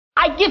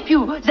I give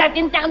you that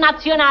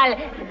international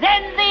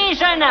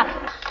sensation.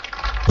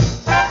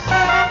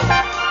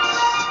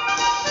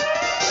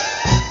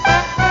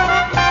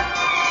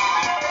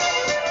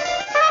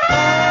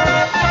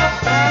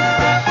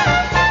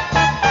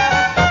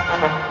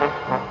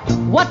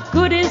 What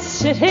good is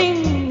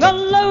sitting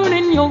alone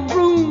in your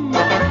room?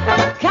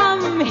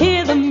 Come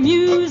hear the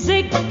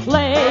music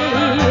play.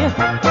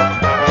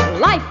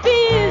 Life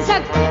is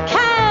a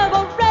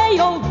cabaret,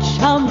 old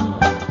chum.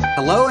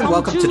 Hello and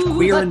welcome to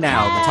Queer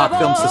Now, the Talk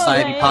Film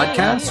Society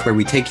podcast, where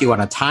we take you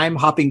on a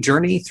time-hopping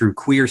journey through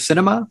queer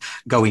cinema,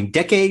 going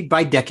decade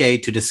by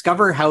decade to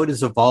discover how it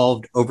has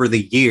evolved over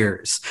the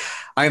years.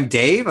 I'm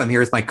Dave. I'm here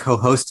with my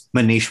co-host,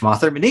 Manish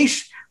Mothur.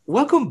 Manish,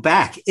 welcome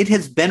back. It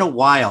has been a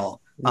while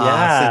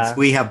since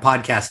we have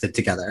podcasted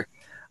together.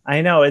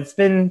 I know, it's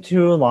been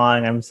too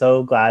long. I'm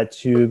so glad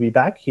to be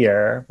back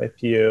here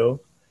with you.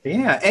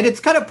 Yeah, and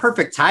it's kind of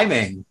perfect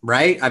timing,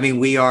 right? I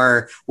mean,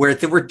 we're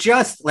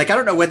just like, I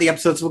don't know when the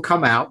episodes will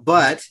come out,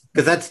 but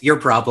because that's your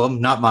problem,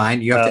 not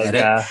mine. You have to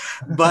edit. Yeah.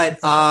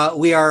 But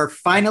we are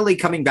finally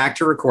coming back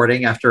to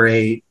recording after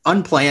a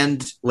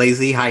unplanned,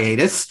 lazy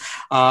hiatus.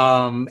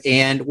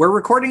 And we're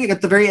recording it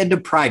at the very end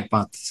of Pride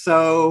Month.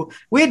 So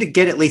we had to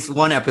get at least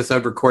one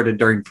episode recorded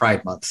during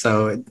Pride Month.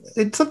 So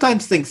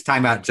sometimes things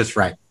time out just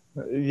right.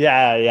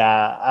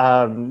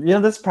 Yeah.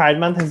 This Pride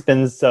Month has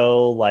been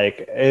so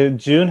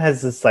June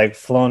has just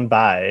flown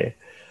by.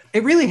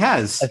 It really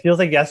has. It feels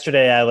like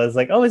yesterday I was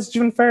like, oh, it's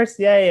June 1st,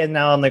 yay. And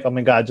now I'm like, oh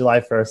my God, July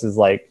 1st is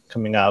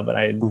coming up.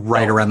 And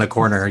right around the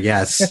corner,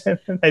 yes.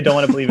 I don't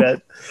want to believe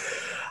it.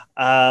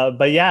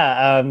 But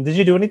yeah, did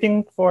you do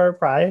anything for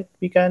Pride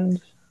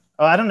weekend?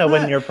 Oh, I don't know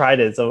when your Pride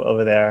is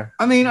over there.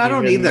 I mean, I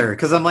don't either,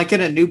 because I'm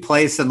in a new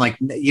place and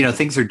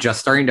things are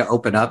just starting to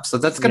open up. So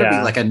that's going to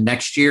be a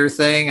next year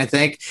thing, I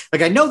think.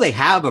 I know they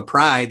have a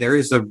Pride. There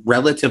is a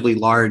relatively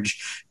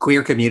large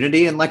queer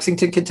community in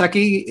Lexington,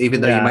 Kentucky, even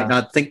though you might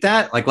not think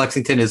that.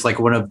 Lexington is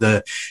one of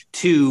the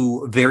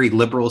two very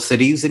liberal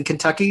cities in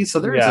Kentucky. So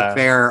there is a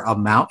fair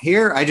amount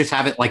here. I just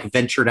haven't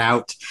ventured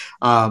out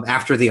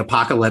after the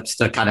apocalypse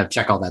to kind of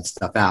check all that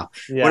stuff out.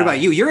 Yeah. What about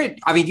you? You're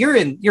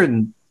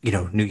in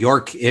New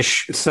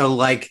York-ish. So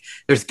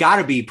there's got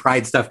to be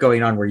Pride stuff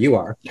going on where you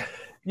are.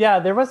 Yeah,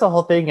 there was a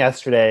whole thing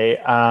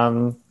yesterday.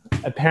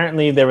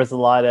 Apparently there was a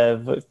lot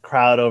of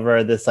crowd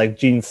over this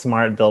Jean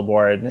Smart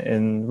billboard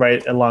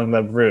right along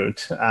the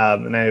route.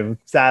 And I'm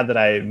sad that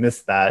I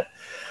missed that.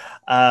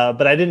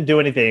 But I didn't do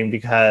anything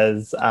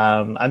because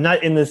I'm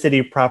not in the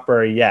city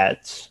proper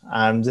yet.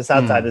 I'm just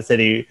outside the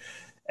city.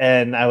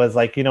 And I was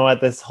like, you know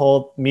what, this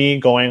whole me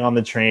going on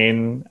the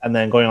train and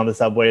then going on the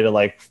subway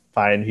to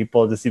find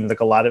people just seems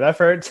like a lot of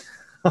effort.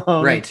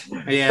 Right.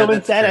 Yeah. So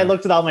instead, I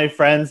looked at all my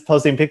friends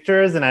posting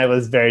pictures and I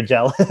was very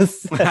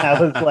jealous. And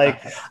I was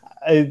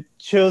I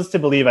chose to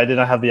believe I did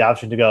not have the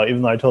option to go,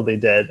 even though I totally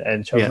did,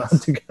 and chose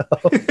not to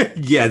go.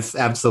 Yes,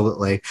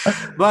 absolutely.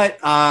 But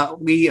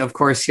we, of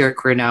course, here at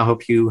Queer Now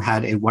hope you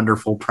had a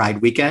wonderful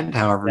Pride weekend,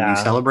 however you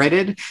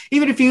celebrated.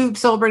 Even if you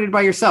celebrated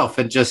by yourself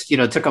and just,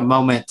 took a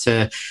moment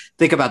to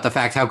think about the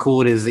fact how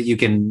cool it is that you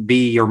can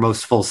be your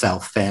most full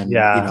self and,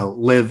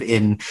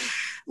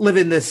 live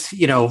in this,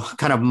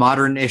 kind of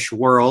modern-ish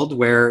world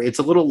where it's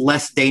a little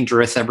less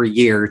dangerous every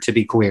year to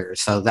be queer.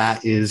 So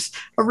that is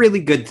a really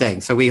good thing.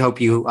 So we hope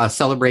you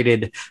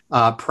celebrated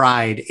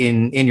Pride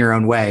in your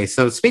own way.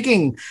 So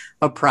speaking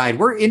of Pride,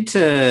 we're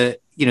into,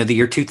 the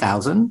year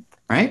 2000.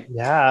 Right?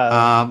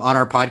 Yeah. On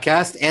our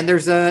podcast. And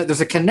there's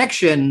a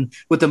connection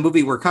with the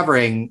movie we're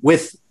covering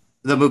with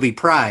the movie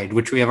Pride,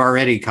 which we have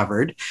already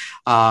covered.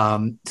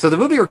 So the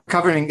movie we're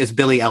covering is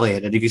Billy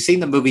Elliot. And if you've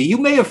seen the movie, you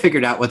may have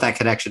figured out what that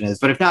connection is.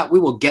 But if not, we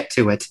will get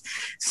to it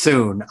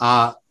soon.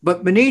 But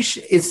Manish,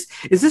 is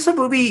this a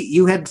movie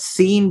you had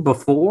seen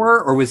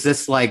before? Or was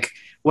this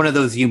one of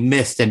those you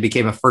missed and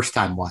became a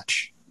first-time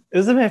watch? It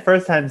was my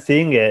first time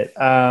seeing it.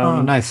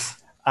 Oh, nice.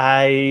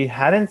 I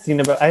hadn't seen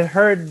it, but I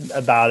heard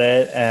about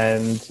it.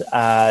 And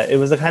it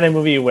was the kind of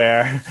movie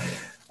where...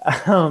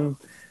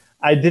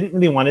 I didn't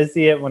really want to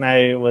see it when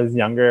I was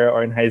younger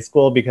or in high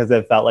school because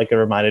it felt like it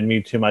reminded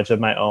me too much of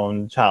my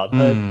own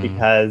childhood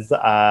because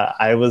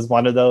I was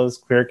one of those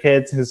queer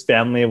kids whose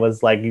family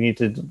was like, you need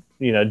to,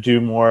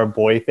 do more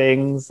boy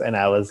things. And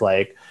I was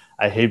like,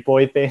 I hate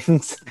boy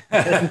things.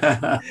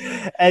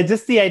 And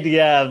just the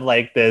idea of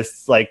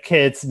this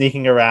kid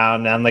sneaking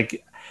around and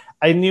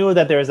I knew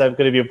that there was going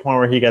to be a point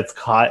where he gets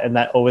caught, and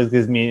that always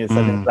gives me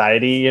some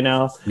anxiety,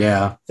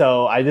 Yeah.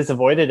 So I just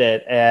avoided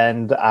it.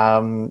 And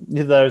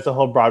there's a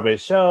whole Broadway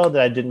show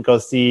that I didn't go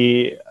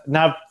see,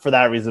 not for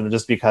that reason, but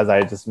just because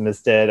I just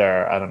missed it,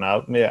 or I don't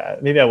know.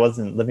 Maybe I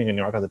wasn't living in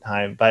New York at the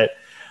time. But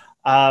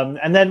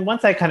and then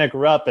once I kind of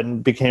grew up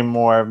and became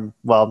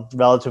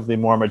relatively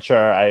more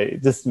mature, I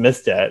just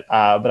missed it.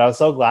 But I was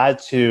so glad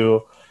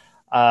to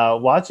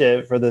watch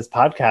it for this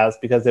podcast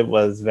because it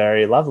was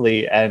very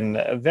lovely and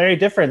very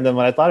different than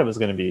what I thought it was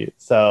going to be.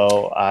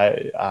 So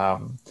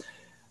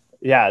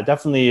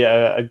definitely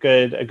a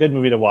good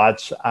movie to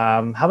watch.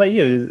 How about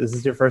you? Is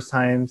this your first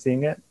time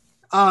seeing it?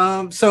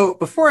 So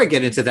before I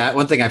get into that,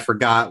 one thing I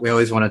forgot, we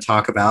always want to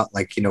talk about,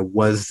 like,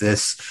 was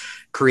this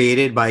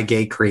created by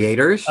gay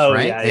creators,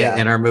 right?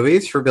 In our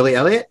movies for Billy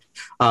Elliot.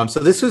 So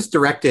this was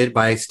directed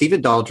by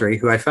Stephen Daldry,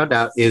 who I found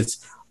out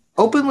is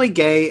openly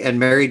gay and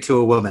married to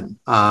a woman.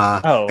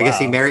 I guess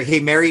he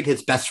married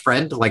his best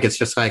friend. Like, it's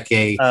just like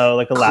a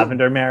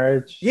lavender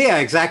marriage. Yeah,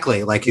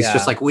 exactly. Like, he's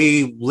just like,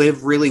 we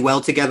live really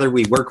well together.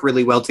 We work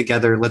really well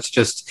together. Let's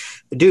just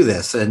do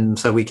this. And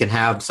so we can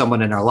have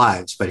someone in our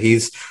lives, but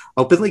he's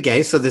openly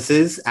gay. So this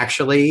is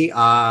actually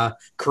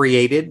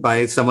created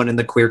by someone in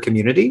the queer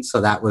community.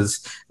 So that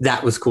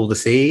was cool to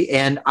see.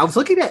 And I was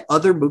looking at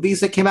other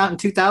movies that came out in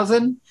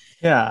 2000.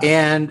 Yeah.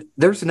 And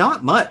there's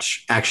not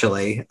much,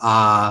 actually.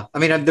 I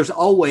mean, there's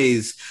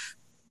always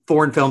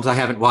foreign films I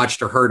haven't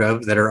watched or heard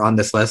of that are on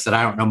this list that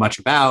I don't know much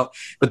about.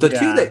 But the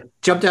two that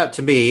jumped out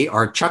to me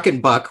are Chuck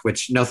and Buck,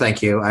 which, no,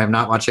 thank you. I am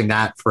not watching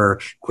that for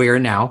Queer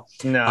Now.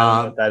 No, I don't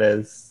know what that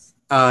is.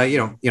 You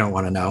don't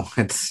want to know.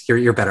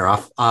 You're better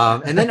off.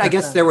 And then I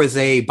guess there was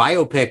a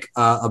biopic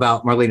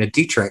about Marlene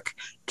Dietrich,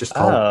 just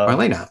called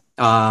Marlena.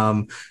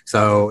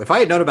 So if I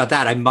had known about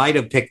that, I might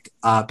have picked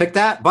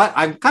that, but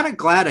I'm kind of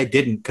glad I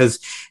didn't, because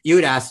you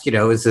had asked,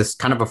 is this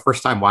kind of a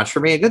first time watch for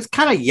me? And it's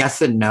kind of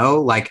yes and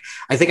no. Like,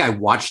 I think I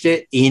watched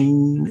it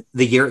in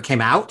the year it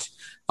came out,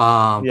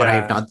 but I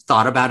have not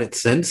thought about it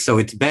since. So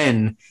it's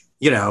been,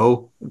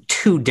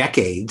 2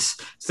 decades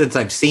since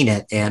I've seen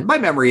it, and my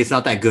memory is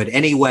not that good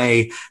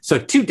anyway. So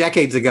 2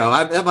 decades ago,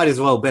 that might as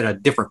well have been a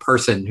different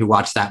person who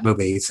watched that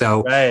movie.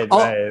 So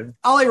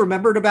all I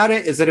remembered about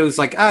it is that it was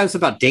like, it's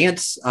about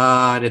dance,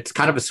 and it's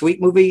kind of a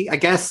sweet movie, I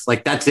guess.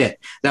 Like, that's it.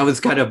 That was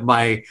kind of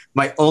my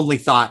only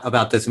thought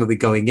about this movie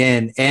going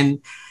in,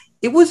 and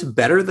it was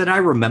better than I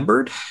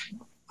remembered.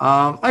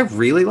 I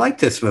really like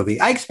this movie.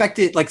 I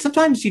expected, like,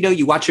 sometimes,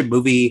 you watch a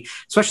movie,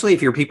 especially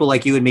if you're people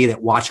like you and me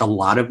that watch a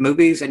lot of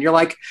movies, and you're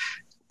like,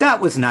 that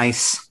was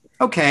nice.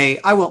 Okay,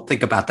 I won't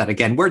think about that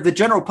again. Where the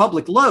general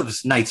public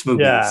loves nice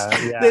movies.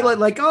 They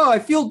like, I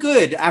feel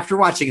good after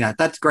watching that.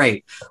 That's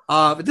great.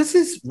 But this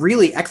is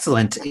really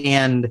excellent.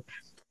 And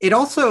it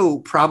also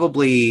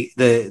probably,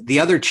 the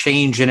other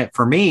change in it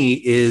for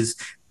me is,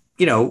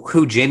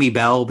 who Jamie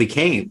Bell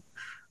became.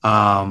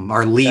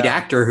 Our lead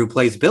actor who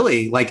plays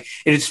Billy. Like,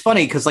 and it's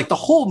funny because, like, the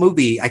whole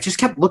movie, I just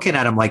kept looking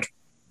at him like,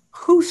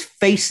 whose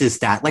face is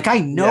that? Like, I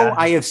know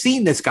I have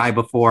seen this guy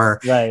before.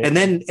 Right. And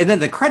then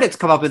the credits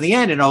come up in the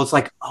end, and I was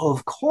like, oh,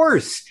 of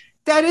course,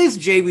 that is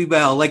Jamie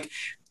Bell. Like,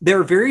 there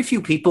are very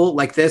few people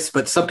like this,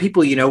 but some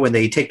people, when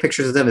they take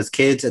pictures of them as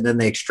kids and then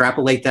they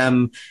extrapolate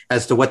them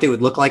as to what they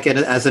would look like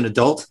as an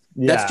adult,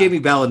 that's Jamie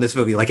Bell in this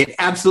movie. Like, it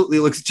absolutely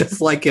looks just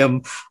like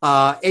him.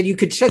 And you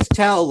could just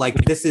tell, like,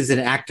 this is an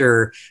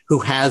actor who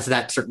has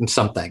that certain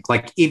something.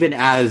 Like, even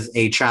as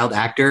a child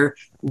actor,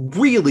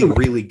 really,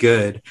 really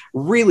good,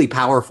 really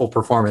powerful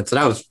performance. And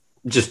I was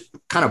just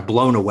kind of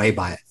blown away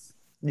by it.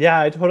 Yeah,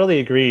 I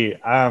totally agree.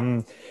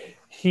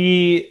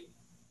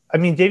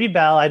 Jamie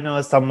Bell, I know,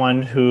 is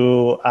someone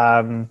who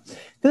I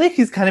feel like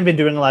he's kind of been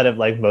doing a lot of,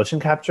 like,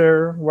 motion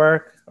capture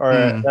work,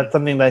 or that's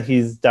something that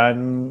he's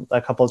done a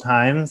couple of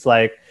times,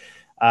 like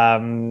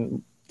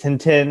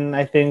Tintin,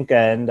 I think,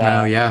 and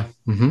what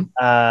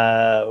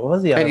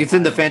was the other? He's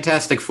in the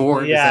Fantastic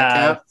Four.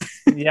 Yeah,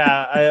 does that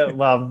count?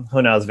 Well,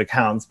 who knows if it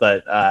counts,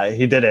 but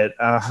he did it.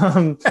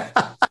 And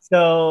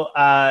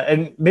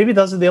maybe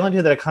those are the only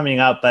two that are coming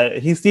up, but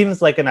he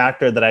seems like an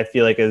actor that I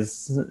feel like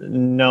is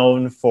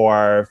known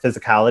for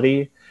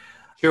physicality.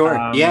 Sure.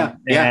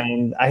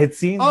 And I had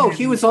seen. Oh,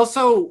 he was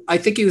also, I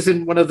think he was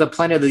in one of the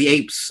Planet of the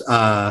Apes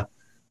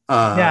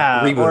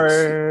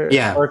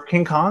reboots. Or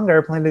King Kong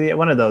or Planet of the Apes,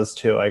 one of those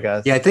two, I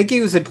guess. Yeah, I think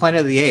he was in Planet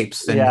of the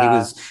Apes, and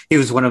he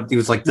was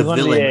like the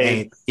villain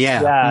ape.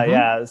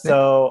 Yeah.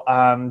 So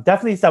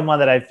definitely someone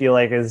that I feel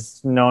like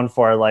is known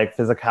for, like,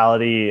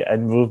 physicality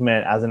and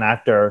movement as an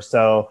actor.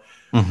 So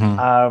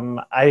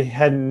I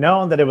had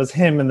known that it was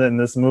him in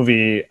this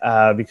movie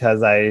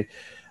because I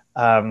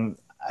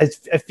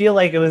feel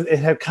like it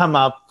had come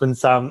up in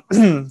some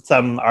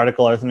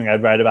article or something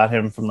I'd read about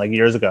him from, like,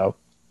 years ago.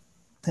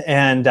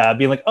 And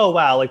being like, oh,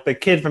 wow, like, the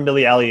kid from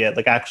Billy Elliot,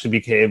 like, actually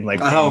became, like,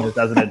 famous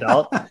as an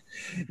adult,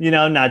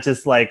 not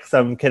just, like,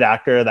 some kid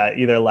actor that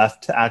either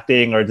left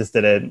acting or just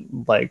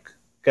didn't, like,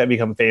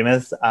 become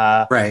famous.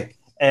 Right.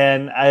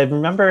 And I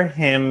remember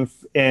him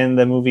in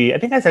the movie, I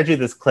think I sent you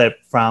this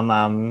clip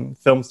from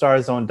Film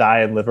Stars Don't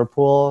Die in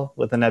Liverpool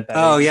with Annette Bening.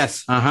 Oh,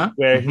 yes.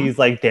 Where he's,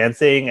 like,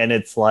 dancing, and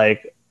it's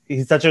like,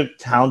 he's such a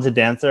talented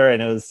dancer,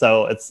 and it's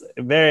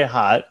very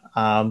hot,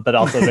 but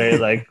also very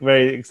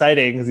very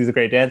exciting because he's a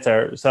great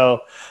dancer.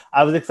 So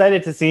I was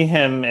excited to see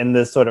him in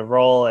this sort of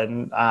role,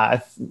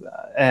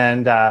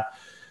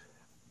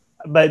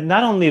 but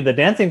not only the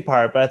dancing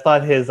part, but I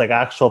thought his, like,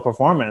 actual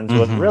performance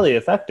was really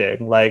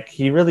affecting. Like,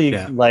 he really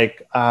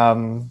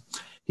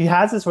he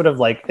has this sort of,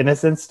 like,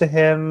 innocence to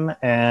him,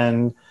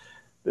 and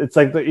it's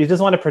like you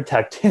just want to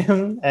protect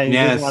him, and you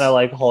just want to,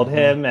 like, hold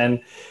him,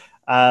 and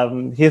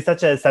he has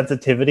such a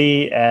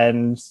sensitivity,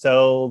 and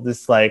so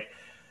this, like,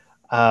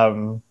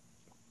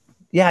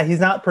 Yeah, he's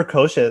not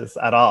precocious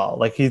at all.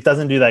 Like he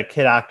doesn't do that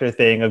kid actor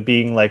thing of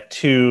being like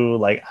too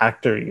like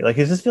actory. Like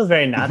he just feels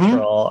very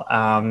natural.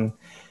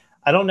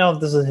 I don't know if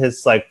this is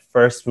his like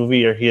first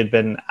movie or he had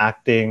been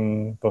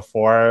acting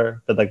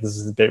before, but like this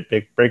is a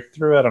big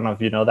breakthrough. I don't know if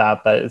you know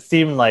that, but it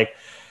seemed like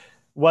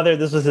whether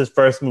this was his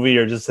first movie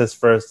or just his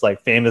first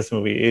like famous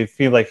movie, it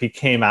feels like he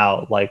came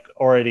out like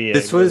already.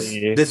 This was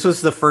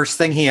the first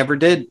thing he ever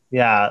did.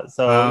 Yeah,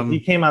 so he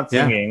came out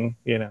singing.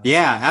 Yeah. You know.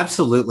 Yeah,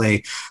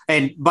 absolutely.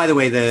 And by the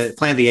way, the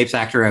Planet of the Apes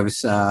actor I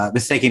was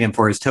mistaking him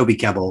for is Toby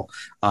Kebbell.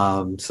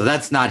 So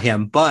that's not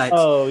him. But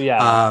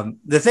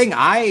the thing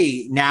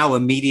I now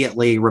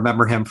immediately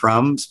remember him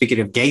from, speaking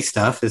of gay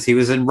stuff, is he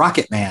was in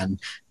Rocket Man,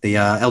 the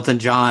Elton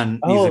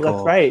John musical. Oh,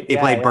 that's right. He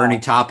played Bernie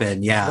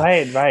Taupin. Yeah,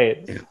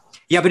 right.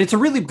 Yeah, but it's a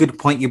really good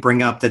point you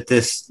bring up that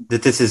this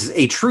is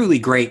a truly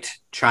great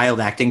child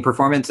acting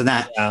performance, and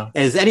that,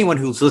 as anyone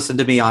who's listened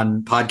to me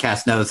on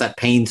podcast knows, that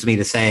pains me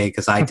to say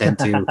because I tend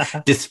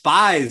to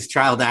despise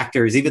child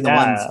actors, even the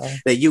ones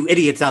that you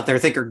idiots out there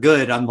think are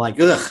good. I'm like,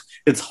 ugh,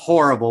 it's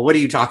horrible. What are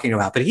you talking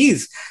about? But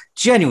he's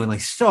genuinely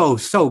so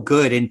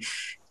good, and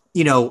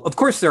you know, of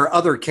course, there are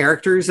other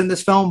characters in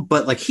this film,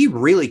 but like he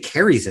really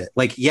carries it.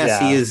 Like, yes,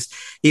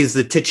 he is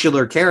the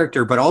titular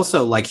character, but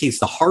also like he's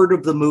the heart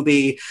of the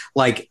movie.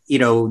 Like, you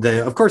know,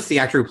 of course, the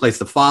actor who plays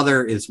the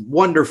father is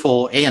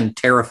wonderful and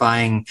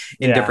terrifying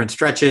in different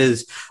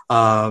stretches.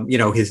 You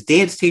know, his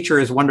dance teacher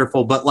is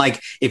wonderful, but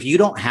like if you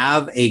don't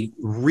have a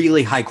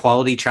really high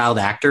quality child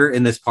actor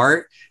in this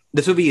part,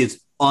 this movie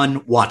is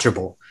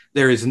unwatchable.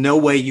 There is no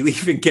way you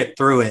even get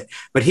through it,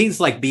 but he's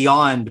like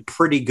beyond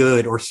pretty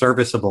good or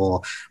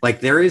serviceable. Like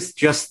there's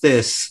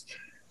this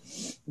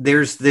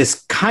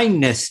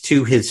kindness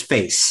to his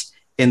face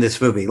in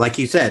this movie. Like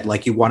you said,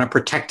 like you want to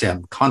protect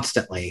him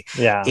constantly.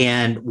 Yeah.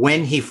 And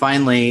when he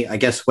finally, I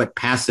guess what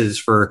passes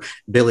for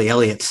Billy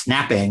Elliot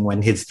snapping,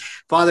 when his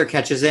father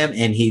catches him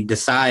and he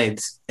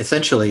decides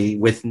essentially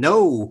with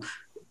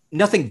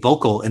nothing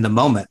vocal in the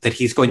moment that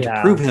he's going to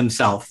prove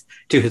himself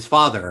to his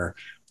father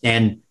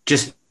and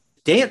just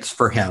dance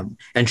for him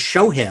and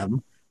show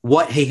him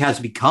what he has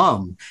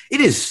become.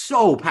 It is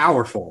so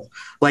powerful.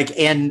 Like,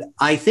 and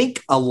I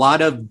think a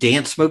lot of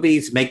dance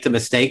movies make the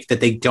mistake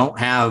that they don't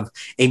have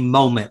a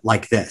moment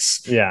like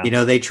this. Yeah. You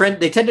know, they tend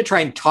to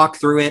try and talk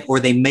through it, or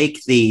they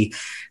make the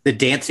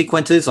dance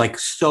sequences like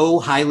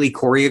so highly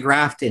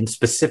choreographed and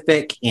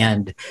specific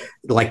and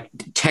like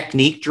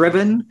technique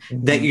driven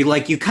that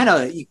you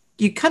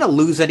kind of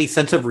lose any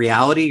sense of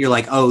reality. You're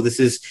like, oh, this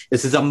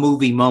is a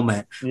movie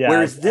moment. Yeah,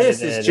 whereas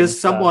this is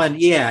just someone,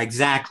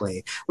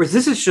 exactly. Whereas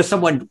this is just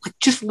someone like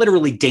just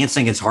literally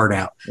dancing his heart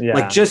out. Yeah.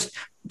 Like just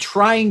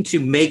trying to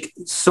make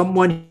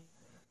someone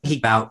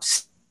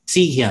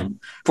see him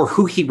for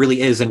who he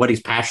really is and what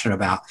he's passionate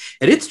about.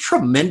 And it's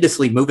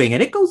tremendously moving.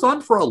 And it goes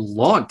on for a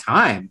long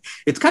time.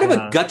 It's kind of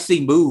a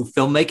gutsy move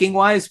filmmaking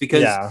wise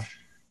because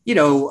you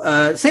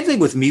know, same thing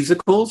with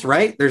musicals,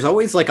 right? There's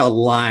always like a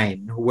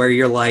line where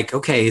you're like,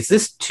 okay, is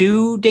this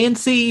too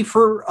dancey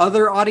for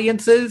other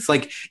audiences?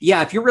 Like,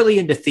 yeah, if you're really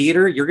into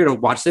theater, you're going to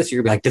watch this.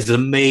 You're going to be like, this is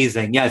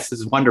amazing. Yes, this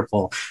is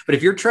wonderful. But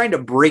if you're trying to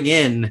bring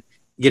in,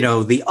 you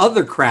know, the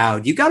other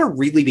crowd, you got to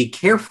really be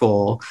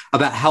careful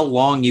about how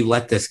long you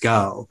let this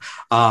go.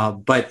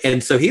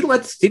 And so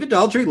Stephen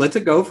Daldry lets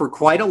it go for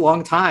quite a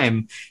long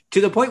time,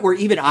 to the point where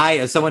even I,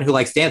 as someone who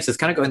likes dance, is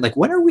kind of going like,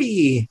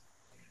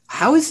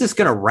 how is this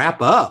going to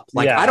wrap up?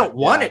 Like, I don't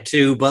want it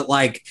to, but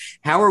like,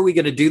 how are we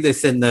going to do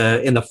this in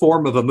the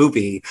form of a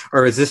movie?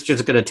 Or is this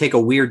just going to take a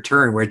weird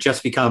turn where it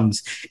just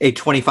becomes a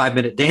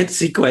 25-minute dance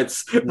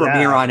sequence from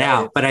here on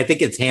out? But I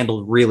think it's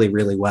handled really,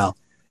 really well.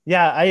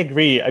 Yeah, I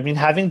agree. I mean,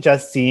 having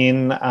just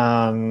seen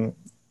both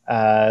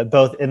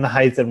In the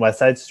Heights and West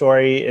Side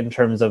Story in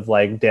terms of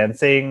like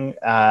dancing,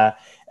 and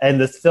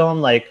this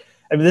film, like,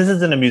 I mean, this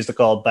isn't a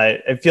musical,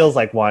 but it feels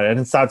like one, and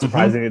it's not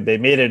surprising that they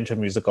made it into a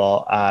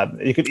musical.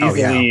 You could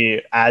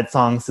easily add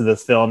songs to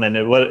this film, and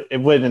it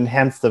would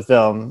enhance the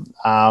film.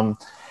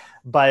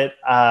 But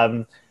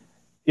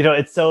you know,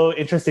 it's so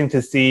interesting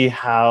to see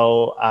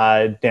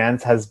how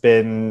dance has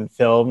been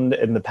filmed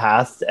in the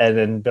past, and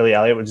in Billy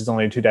Elliot, which is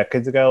only 2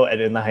 decades ago,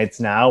 and In the Heights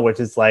now, which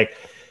is like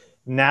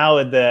now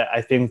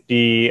I think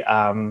the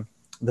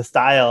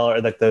style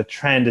or like the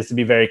trend is to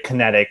be very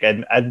kinetic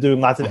and doing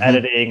lots of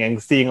editing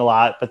and seeing a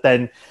lot, but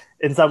then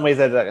in some ways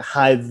it like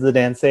hides the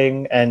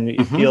dancing and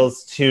it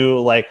feels too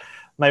like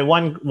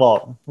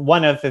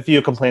one of the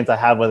few complaints I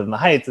have with In the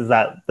Heights is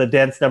that the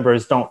dance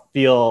numbers don't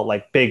feel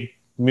like big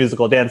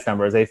musical dance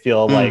numbers. They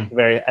feel like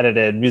very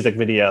edited music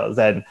videos.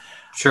 And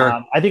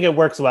I think it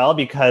works well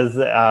because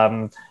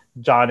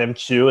John M.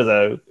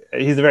 Chu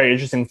he's a very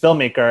interesting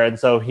filmmaker. And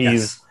so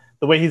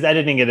the way he's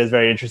editing it is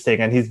very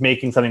interesting, and he's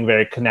making something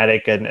very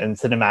kinetic and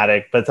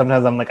cinematic. But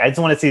sometimes I'm like, I just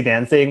want to see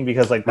dancing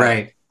because like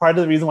that's part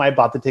of the reason why I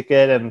bought the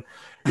ticket. And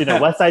you know,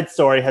 West Side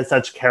Story has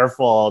such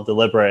careful,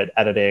 deliberate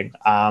editing,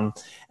 and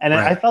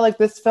I felt like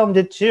this film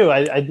did too.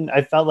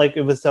 I felt like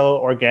it was so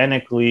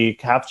organically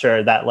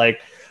captured that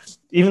like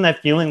even that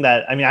feeling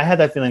that, I mean, I had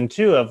that feeling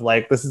too of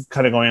like, this is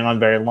kind of going on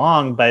very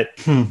long, but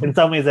in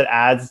some ways it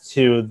adds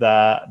to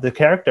the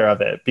character of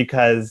it,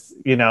 because,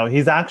 you know,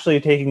 he's actually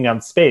taking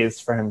up space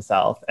for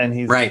himself, and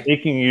he's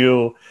making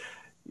you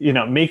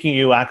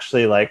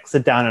actually like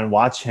sit down and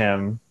watch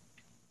him,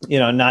 you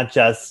know, not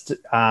just,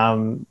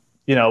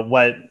 you know,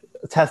 what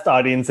test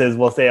audiences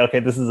will say, okay,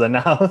 this is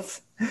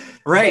enough.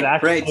 Right. But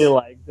actually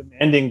like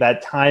demanding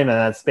that time and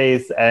that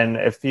space. And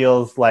it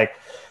feels like,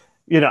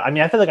 you know, I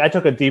mean, I feel like I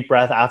took a deep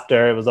breath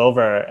after it was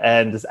over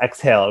and just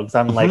exhaled, because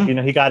I'm like, you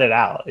know, he got it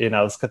out, you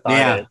know, it's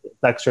cathartic,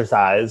 it's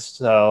exercised.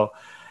 So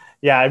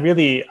yeah, I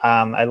really,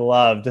 I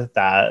loved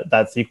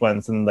that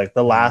sequence, and like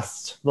the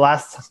last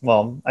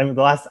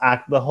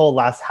act, the whole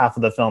last half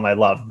of the film I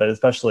loved, but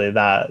especially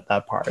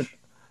that part.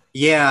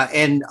 Yeah,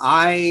 and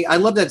I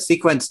love that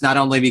sequence, not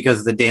only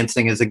because the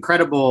dancing is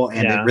incredible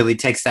and it really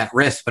takes that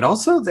risk, but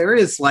also there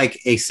is like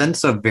a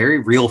sense of very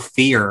real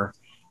fear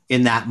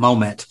in that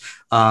moment.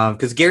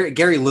 Because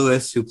Gary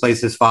Lewis, who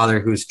plays his father,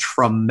 who's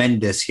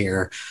tremendous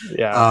here,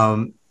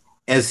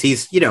 as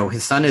he's, you know,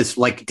 his son is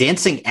like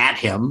dancing at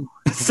him,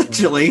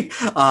 essentially,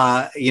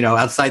 you know,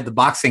 outside the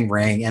boxing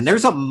ring. And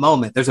there's a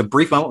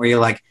brief moment where you're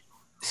like,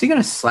 is he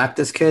going to slap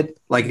this kid?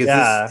 Like, is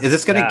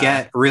this going to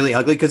get really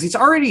ugly? Because he's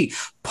already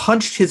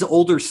punched his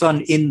older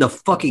son in the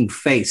fucking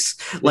face.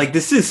 Like,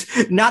 this is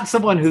not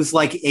someone who's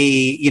like a,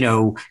 you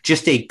know,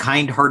 just a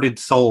kind-hearted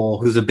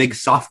soul who's a big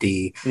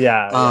softie.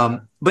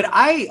 But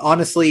I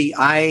honestly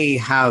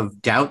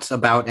have doubts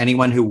about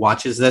anyone who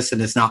watches this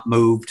and is not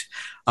moved,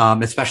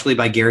 especially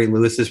by Gary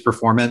Lewis's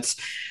performance.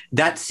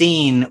 That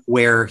scene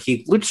where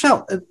he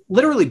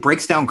literally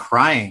breaks down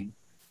crying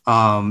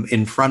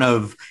in front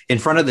of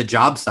the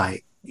job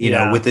site, you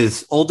know, with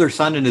his older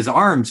son in his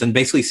arms, and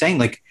basically saying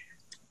like,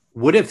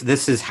 what if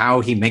this is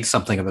how he makes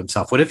something of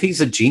himself? What if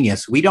he's a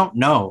genius? We don't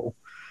know.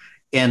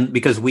 And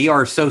because we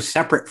are so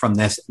separate from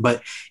this,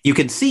 but you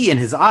can see in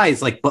his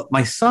eyes, like, but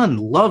my son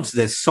loves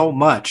this so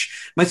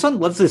much. My son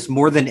loves this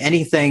more than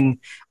anything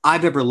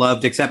I've ever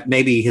loved, except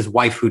maybe his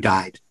wife who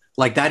died.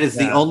 Like, that is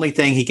the only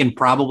thing he can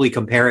probably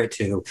compare it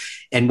to.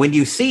 And when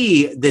you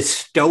see this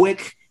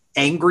stoic,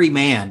 angry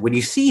man, when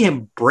you see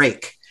him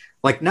break,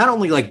 like not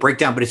only like break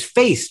down, but his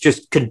face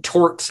just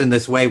contorts in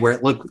this way where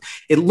it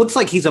looks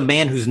like he's a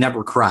man who's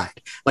never cried.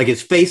 Like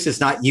his face is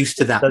not used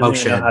to that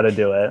motion. Doesn't know how to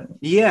do it.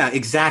 Yeah,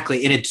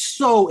 exactly. And it's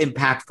so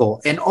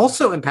impactful. And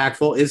also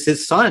impactful is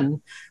his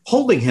son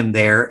holding him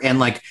there and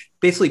like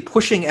basically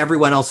pushing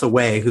everyone else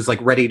away who's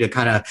like ready to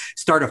kind of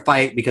start a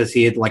fight because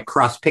he had like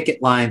crossed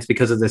picket lines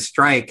because of this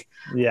strike.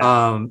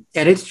 And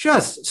it's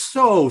just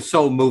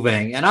so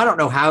moving. And I don't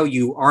know how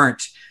you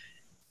aren't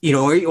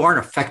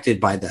affected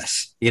by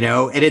this, you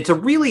know. And it's a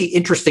really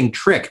interesting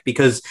trick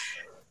because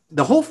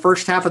the whole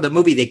first half of the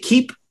movie, they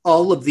keep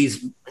all of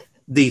these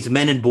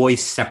men and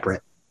boys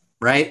separate,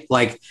 right?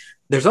 Like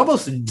there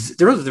was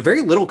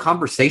very little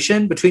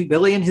conversation between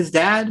Billy and his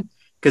dad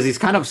because he's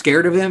kind of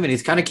scared of him and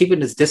he's kind of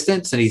keeping his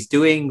distance and he's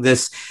doing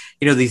this,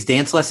 you know, these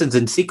dance lessons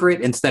in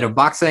secret instead of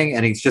boxing.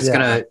 And he's just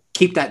going to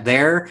keep that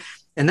there.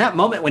 And that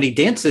moment when he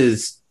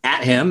dances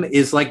at him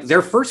is like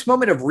their first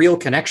moment of real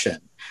connection.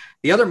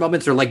 The other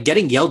moments are like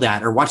getting yelled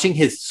at or watching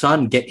his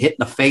son get hit in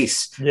the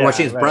face, or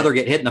watching his brother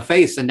get hit in the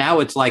face. And now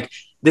it's like,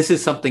 this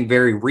is something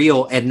very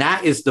real. And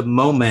that is the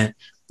moment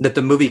that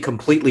the movie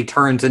completely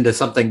turns into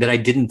something that I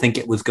didn't think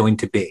it was going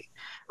to be,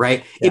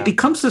 right? It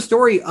becomes the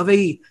story of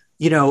a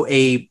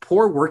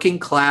poor working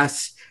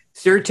class,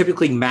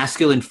 stereotypically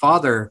masculine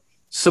father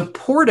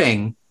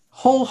supporting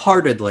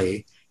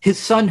wholeheartedly his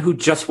son who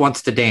just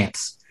wants to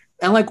dance.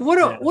 And like, what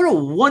a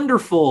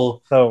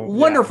wonderful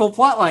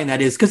plot line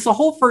that is. Because the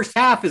whole first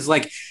half is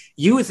like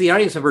you as the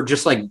audience member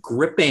just like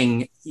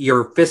gripping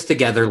your fist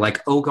together like,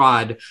 oh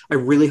God, I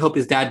really hope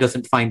his dad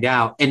doesn't find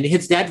out. And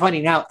his dad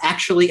finding out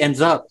actually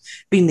ends up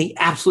being the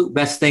absolute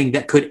best thing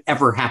that could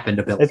ever happen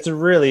to Billy. It's a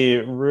really,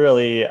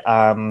 really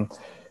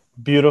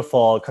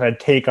beautiful kind of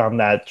take on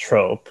that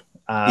trope.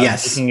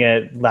 Making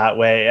it that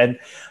way. And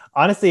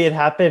honestly, it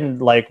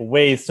happened like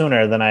way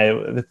sooner than I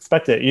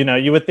expected. You know,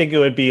 you would think it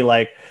would be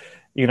like,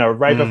 you know,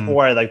 right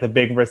before like the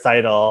big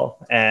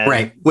recital,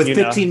 and with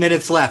 15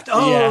 minutes left. The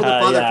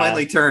father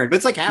finally turned, but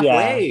it's like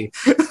halfway.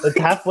 It's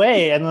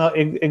halfway,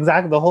 and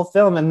exactly the whole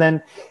film, and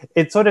then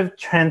it sort of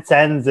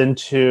transcends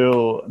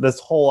into this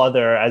whole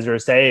other, as you're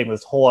saying,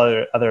 this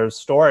whole other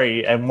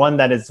story, and one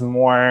that is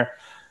more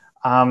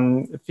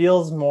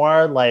feels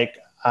more like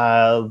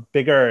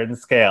bigger in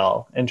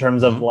scale in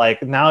terms of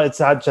like now it's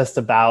not just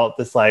about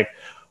this like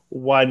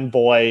one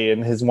boy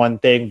and his one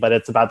thing, but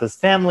it's about this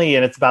family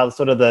and it's about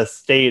sort of the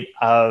state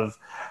of,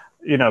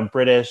 you know,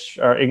 British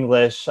or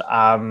English,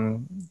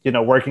 you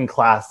know, working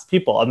class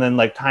people. And then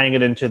like tying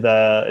it into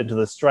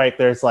the strike,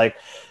 there's like,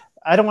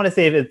 I don't want to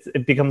say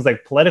it becomes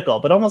like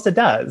political, but almost it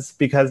does,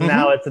 because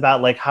now it's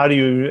about like, how do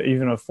you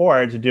even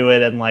afford to do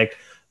it? And like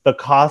the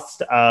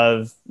cost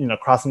of, you know,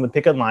 crossing the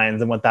picket lines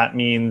and what that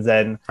means,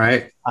 and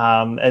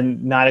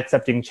and not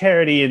accepting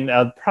charity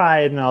and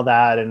pride and all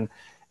that. And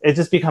it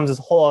just becomes this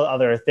whole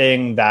other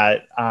thing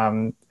that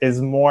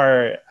is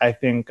more, I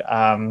think,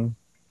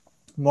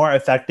 more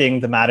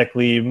affecting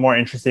thematically, more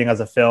interesting as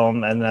a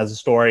film and as a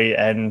story,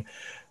 and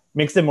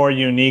makes it more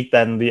unique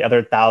than the other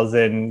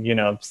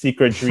 1,000,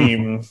 secret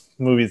dream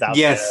movies out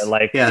there.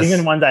 Like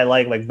even ones I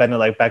like Bend It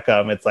Like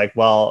Beckham, it's like,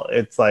 well,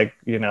 it's like,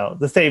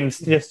 the same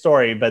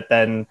story, but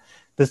then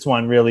this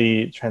one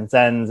really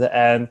transcends.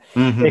 And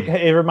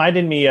it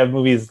reminded me of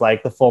movies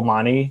like The Full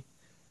Monty.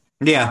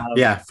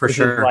 For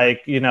sure. Is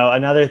like,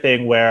 another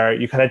thing where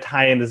you kind of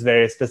tie in this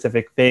very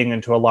specific thing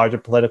into a larger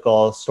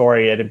political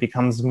story, and it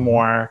becomes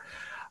more,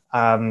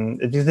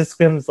 it just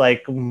becomes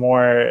like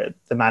more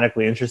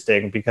thematically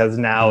interesting because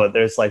now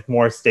there's like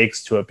more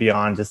stakes to it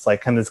beyond just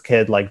like, can this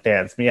kid like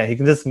dance? But yeah, he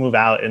can just move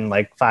out in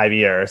like 5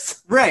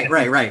 years. Right.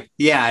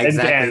 Yeah,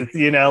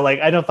 exactly. And dance, like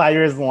I know 5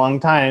 years is a long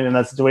time in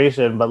that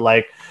situation, but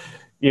like,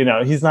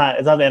 it's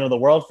not the end of the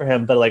world for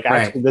him, but like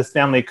actually this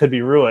family could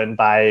be ruined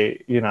by,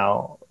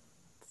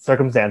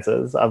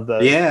 circumstances of the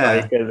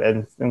strike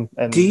and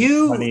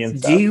money and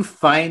stuff. Do you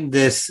find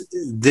this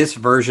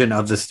version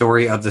of the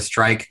story of the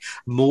strike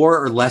more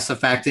or less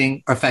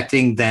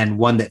affecting than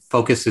one that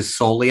focuses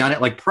solely on it?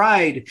 Like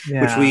Pride,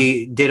 which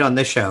we did on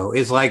this show,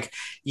 is like,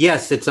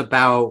 yes, it's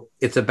about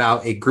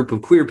a group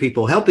of queer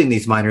people helping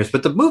these miners,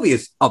 but the movie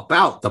is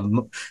about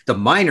the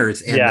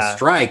miners and the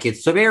strike.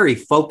 It's very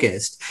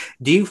focused.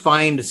 Do you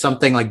find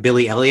something like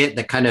Billy Elliot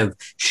that kind of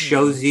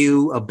shows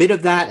you a bit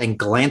of that and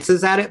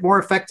glances at it more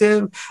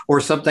effective,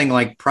 or something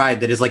like Pride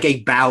that is like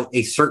about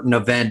a certain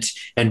event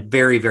and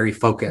very, very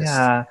focused?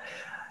 Yeah.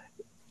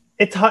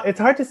 It's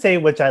hard to say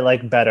which I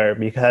like better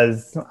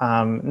because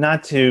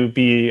not to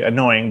be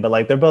annoying, but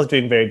like they're both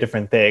doing very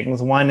different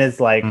things. One is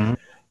like,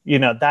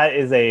 that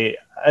is a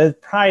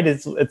Pride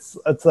is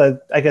it's a,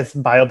 I guess,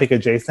 biopic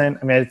adjacent.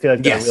 I mean, I feel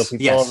like they're real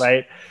people,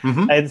 right?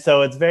 And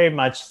so it's very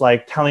much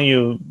like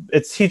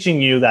it's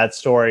teaching you that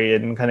story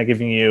and kind of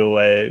giving you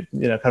a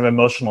kind of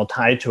emotional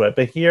tie to it.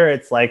 But here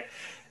it's like,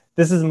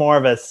 this is more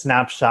of a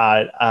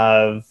snapshot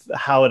of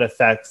how it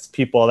affects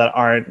people that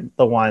aren't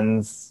the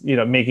ones,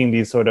 making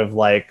these sort of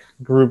like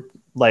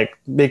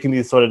making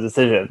these sort of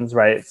decisions,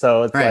 right?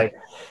 So it's like,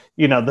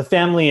 the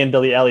family and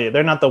Billy Elliot,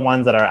 they're not the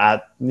ones that are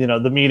at,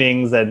 the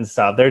meetings and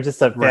stuff. They're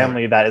just a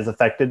family that is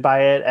affected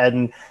by it.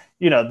 And,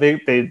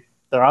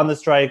 they're on the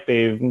strike,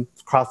 they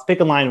cross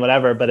picket line,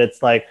 whatever, but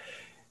it's like,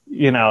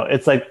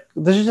 it's like,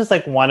 this is just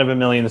like one of a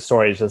million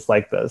stories just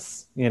like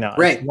this,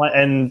 Right.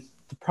 And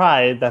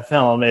Pride, that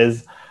film,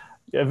 is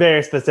a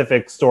very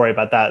specific story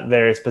about that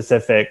very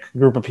specific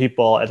group of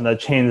people and the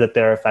change that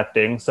they're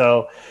affecting.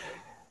 So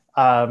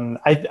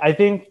I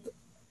think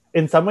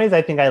in some ways,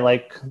 I think I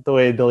like the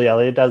way Billy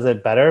Elliot does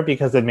it better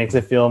because it makes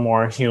it feel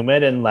more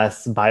human and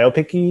less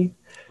biopic-y.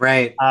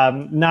 Right.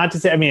 Not to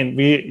say, I mean,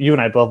 you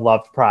and I both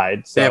loved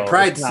Pride. So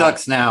Pride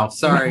sucks now.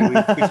 Sorry,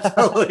 we've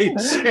totally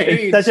changed.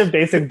 It's such a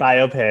basic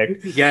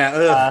biopic. Who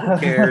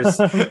cares?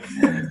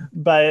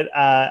 But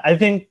I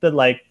think that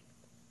like,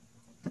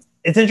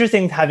 it's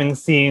interesting having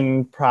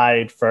seen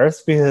Pride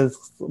first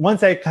because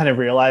once I kind of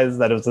realized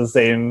that it was the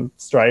same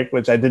strike,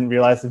 which I didn't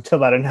realize until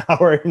about an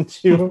hour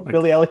into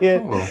Billy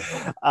Elliot,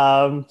 just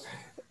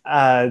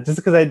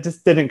because I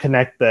just didn't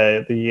connect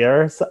the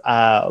years.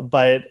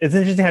 But it's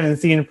interesting having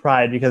seen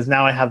Pride because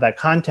now I have that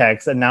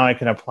context and now I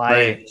can apply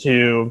it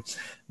to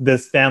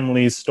this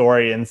family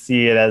story and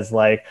see it as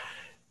like,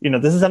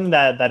 this is something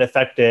that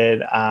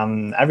affected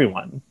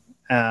everyone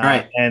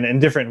and in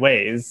different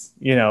ways,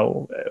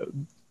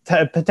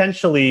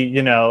 potentially,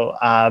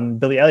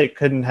 Billy Elliot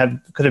could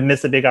have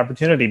missed a big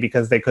opportunity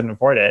because they couldn't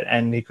afford it,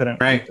 and he couldn't.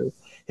 Right.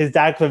 His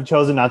dad could have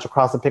chosen not to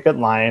cross the picket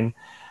line,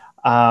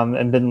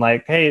 and been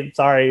like, "Hey,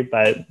 sorry,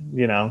 but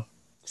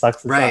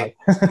sucks." Right.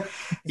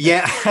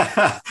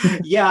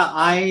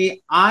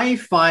 I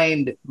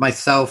find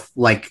myself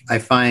I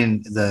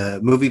find the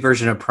movie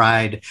version of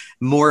Pride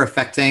more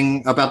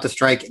affecting about the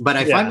strike, but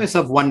I find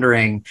myself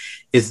wondering,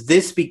 is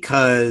this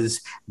because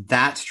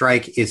that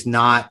strike is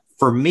not,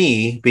 for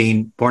me,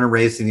 being born and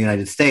raised in the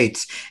United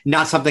States,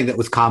 not something that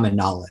was common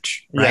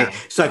knowledge, right? Yeah.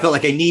 So I felt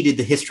like I needed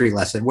the history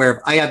lesson,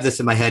 where I have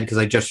this in my head because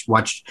I just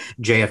watched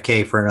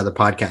JFK for another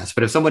podcast.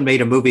 But if someone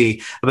made a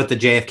movie about the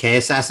JFK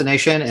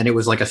assassination and it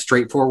was like a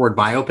straightforward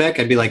biopic,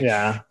 I'd be like,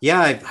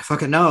 I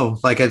fucking know.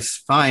 Like, it's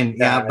fine.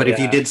 But if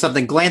you did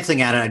something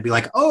glancing at it, I'd be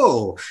like,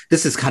 oh,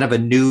 this is kind of a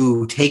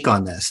new take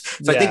on this.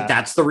 So I think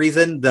that's the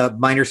reason the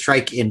miners'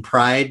 strike in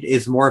Pride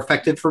is more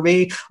effective for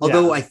me.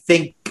 Although I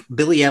think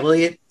Billy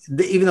Elliot,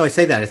 even though I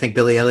say that, I think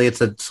Billy Elliot's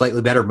a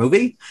slightly better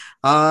movie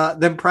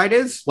than Pride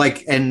is.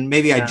 And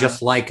maybe I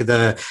just like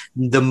the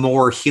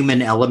more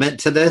human element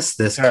to this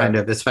kind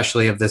of,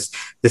 especially of this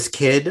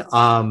kid.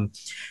 But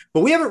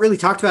we haven't really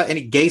talked about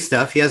any gay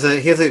stuff. He has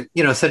a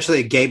essentially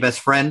a gay best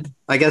friend,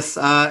 I guess,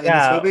 in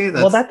this movie.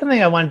 That's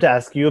something I wanted to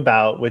ask you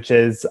about, which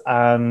is,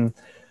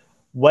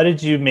 what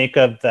did you make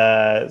of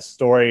the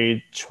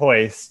story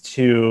choice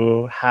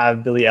to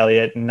have Billy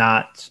Elliot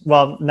not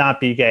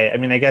be gay? I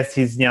mean, I guess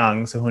he's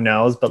young, so who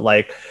knows? But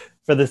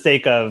for the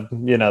sake of,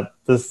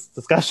 this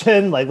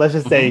discussion, let's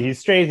just say he's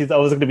straight. He's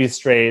always going to be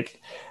straight.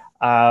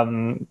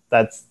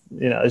 That's,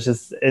 it's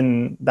just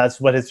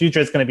that's what his future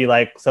is going to be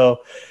like.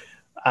 So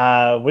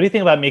what do you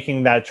think about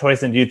making that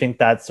choice? And do you think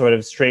that's sort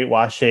of straight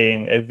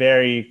washing a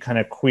very kind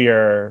of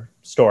queer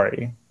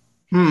story?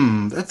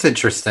 That's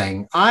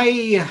interesting.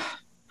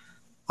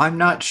 I'm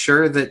not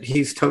sure that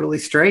he's totally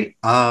straight.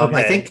 Okay.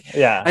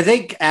 I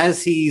think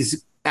as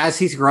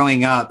he's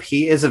growing up,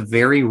 he is a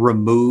very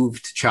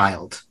removed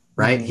child,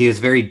 right? He is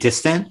very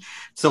distant.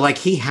 So like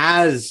he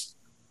has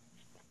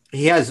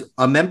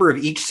a member of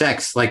each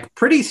sex like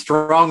pretty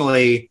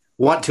strongly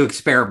want to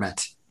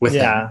experiment with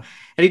him.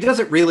 And he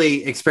doesn't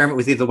really experiment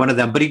with either one of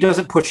them, but he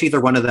doesn't push either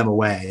one of them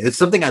away. It's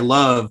something I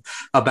love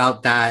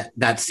about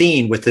that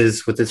scene with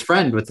his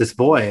friend, with this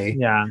boy,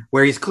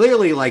 where he's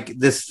clearly like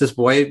this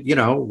boy,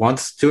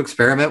 wants to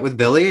experiment with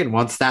Billy and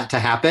wants that to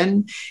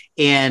happen.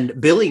 And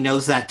Billy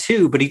knows that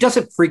too, but he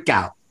doesn't freak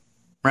out.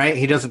 Right.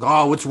 He doesn't go,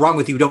 oh, what's wrong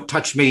with you? Don't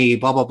touch me,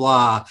 blah, blah,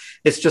 blah.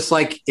 It's just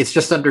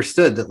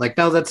understood that like,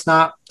 no, that's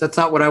not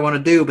what I want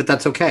to do, but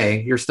that's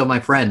okay. You're still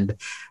my friend,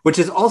 which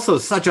is also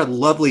such a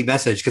lovely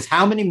message. Because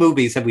how many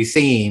movies have we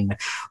seen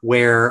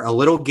where a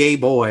little gay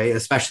boy,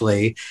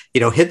 especially,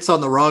 hits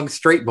on the wrong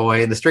straight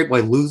boy and the straight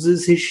boy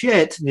loses his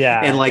shit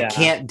and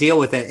can't deal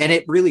with it. And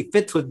it really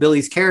fits with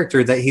Billy's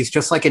character that he's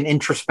just like an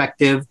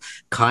introspective,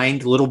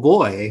 kind little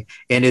boy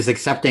and is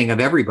accepting of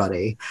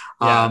everybody.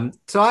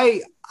 So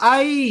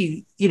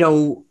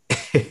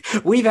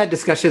we've had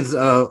discussions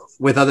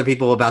with other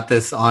people about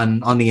this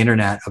on the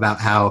internet about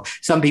how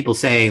some people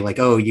say like,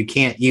 oh, you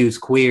can't use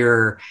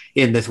queer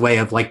in this way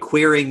of like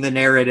queering the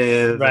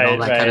narrative and all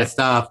that kind of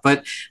stuff.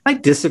 But I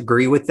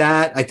disagree with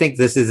that. I think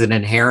this is an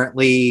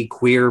inherently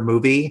queer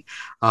movie.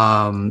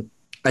 I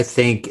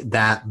think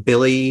that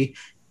Billy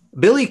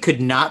could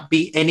not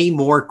be any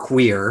more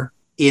queer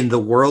in the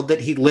world that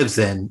he lives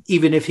in,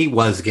 even if he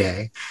was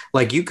gay.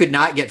 Like you could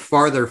not get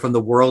farther from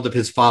the world of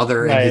his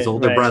father and his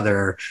older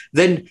brother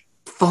than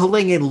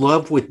falling in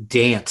love with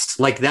dance.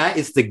 Like that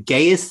is the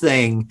gayest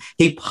thing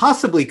he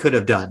possibly could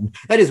have done.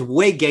 That is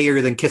way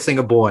gayer than kissing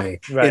a boy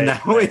in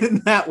that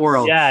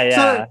world.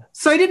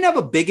 So I didn't have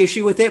a big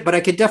issue with it, but I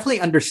could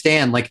definitely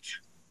understand like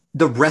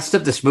the rest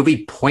of this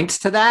movie points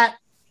to that.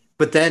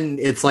 But then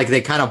it's like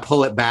they kind of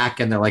pull it back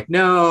and they're like,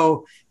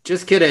 no,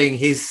 just kidding.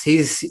 He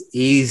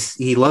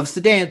loves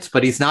to dance,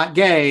 but he's not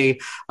gay.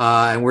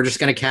 And we're just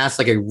going to cast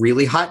like a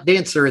really hot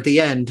dancer at the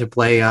end to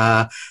play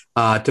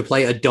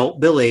adult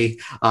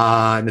Billy.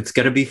 And it's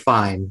going to be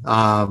fine.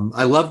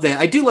 I love that.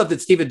 I do love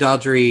that Stephen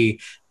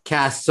Daldry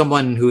cast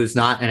someone who is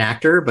not an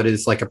actor, but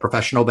is like a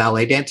professional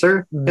ballet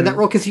dancer in that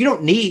role. Cause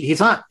he's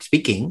not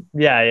speaking.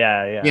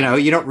 Yeah.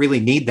 You don't really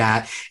need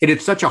that. And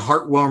it's such a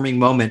heartwarming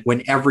moment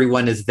when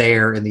everyone is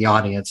there in the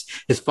audience,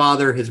 his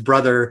father, his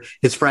brother,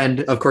 his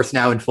friend, of course,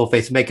 now in full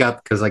face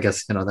makeup. Cause I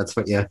guess, that's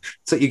what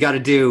you got to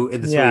do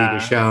in this movie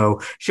to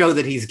show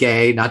that he's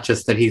gay, not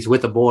just that he's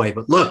with a boy,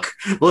 but look,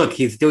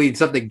 he's doing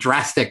something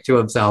drastic to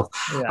himself.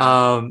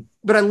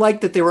 But I like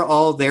that they were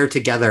all there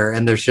together.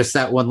 And there's just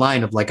that one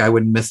line of like, I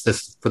wouldn't miss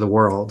this for the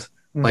world.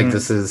 Like,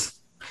 this is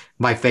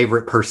my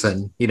favorite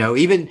person,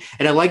 and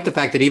I like the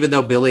fact that even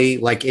though Billy,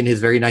 like in his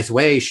very nice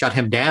way, shut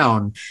him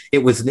down, it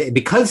was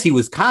because he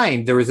was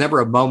kind. There was never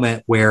a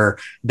moment where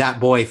that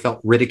boy felt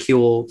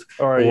ridiculed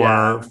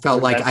or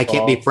felt like I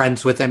can't be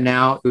friends with him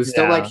now. It was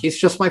still like, he's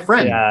just my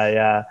friend.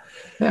 Yeah.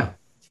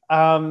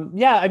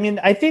 I mean,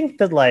 I think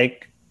that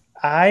like,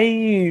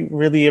 I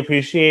really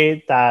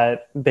appreciate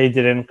that they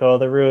didn't go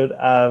the route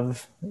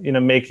of,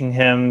 making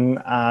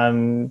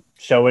him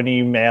show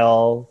any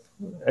male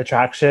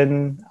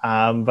attraction,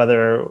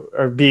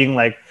 or being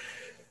like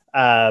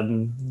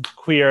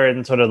queer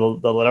in sort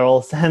of the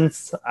literal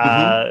sense,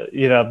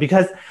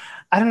 because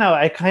I don't know,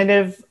 I kind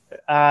of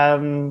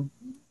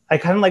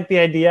like the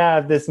idea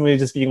of this movie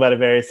just being about a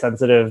very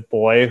sensitive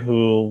boy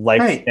who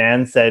likes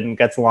dance and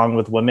gets along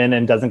with women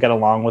and doesn't get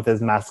along with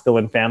his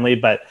masculine family,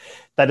 but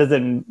that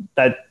doesn't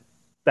that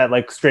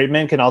like straight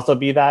men can also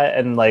be that.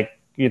 And like,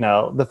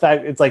 the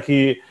fact it's like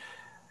he,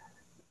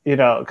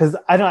 because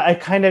I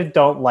kind of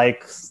don't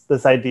like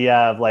this idea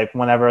of like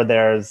whenever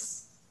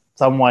there's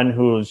someone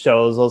who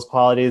shows those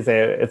qualities,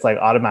 it's like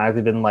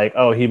automatically been like,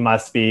 oh, he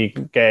must be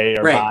gay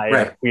or bi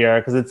or queer.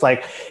 Because it's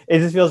like, it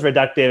just feels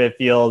reductive. It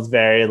feels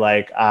very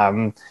like,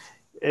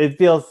 it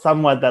feels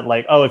somewhat that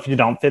like, oh, if you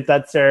don't fit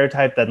that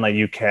stereotype, then like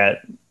you can't,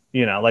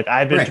 like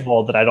I've been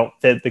told that I don't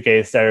fit the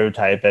gay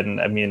stereotype.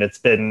 And I mean, it's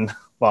been,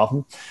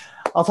 well,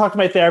 I'll talk to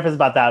my therapist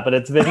about that, but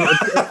it's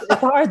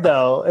hard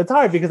though. It's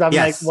hard because I'm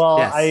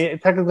I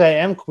technically I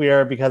am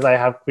queer because I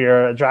have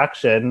queer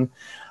attraction.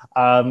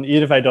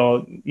 Even if I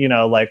don't,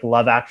 like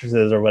love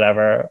actresses or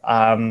whatever.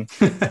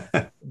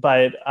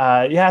 But so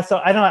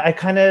I don't know.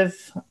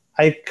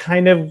 I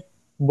kind of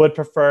would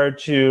prefer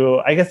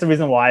to, I guess the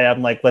reason why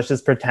I'm like, let's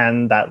just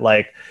pretend that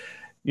like,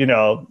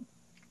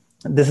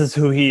 this is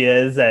who he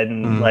is.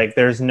 And like,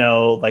 there's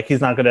no, like,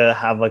 he's not going to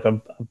have like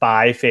a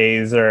bi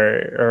phase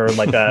or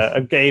like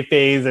a gay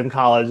phase in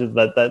college,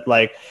 but that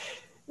like,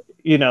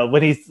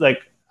 when he's like,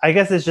 I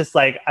guess it's just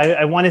like,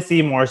 I want to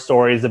see more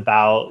stories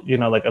about,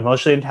 like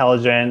emotionally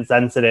intelligent,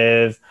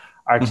 sensitive,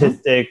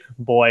 artistic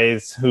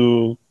boys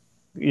who,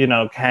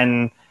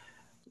 can,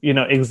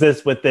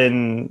 exist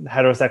within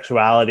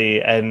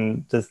heterosexuality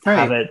and just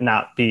have it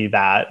not be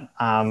that.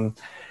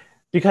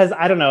 Because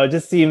I don't know, it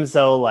just seems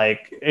so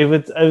like it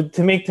would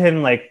to make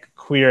him like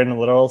queer in a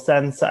literal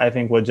sense, I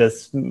think would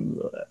just,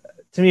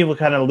 to me, would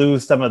kind of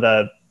lose some of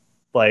the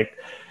like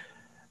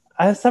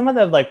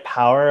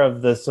power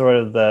of the sort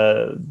of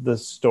the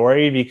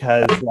story,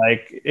 because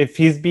like if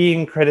he's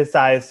being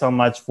criticized so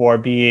much for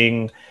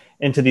being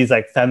into these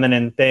like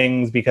feminine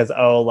things because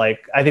I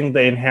think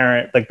the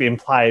inherent, like the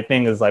implied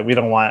thing is like we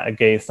don't want a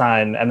gay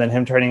son, and then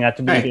him turning out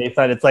to be a gay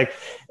son, it's like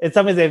in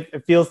some ways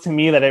it feels to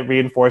me that it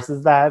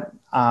reinforces that.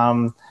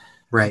 I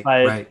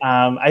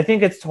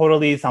think it's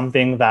totally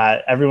something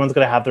that everyone's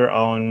going to have their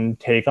own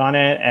take on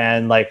it,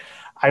 and like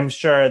I'm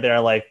sure there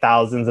are like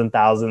thousands and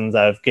thousands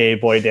of gay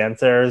boy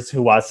dancers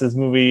who watched this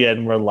movie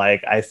and were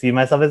like, I see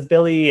myself as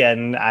Billy,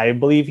 and I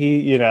believe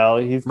he's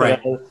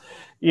gonna,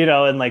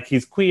 and like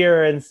he's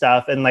queer and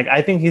stuff. And like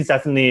I think he's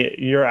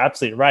definitely, you're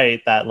absolutely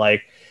right that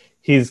like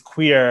he's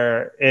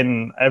queer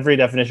in every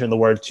definition of the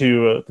word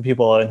to the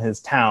people in his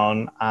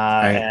town.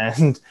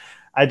 And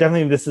I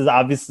definitely, this is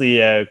obviously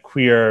a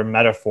queer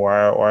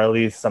metaphor, or at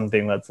least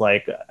something that's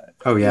like,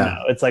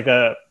 it's like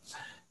a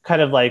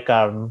kind of like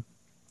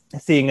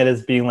seeing it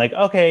as being like,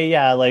 okay,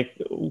 yeah, like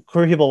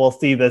queer people will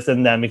see this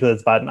in them because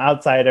it's about an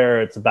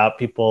outsider. It's about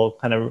people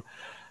kind of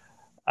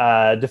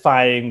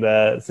defying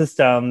the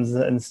systems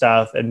and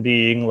stuff and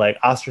being like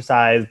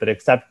ostracized but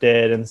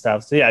accepted and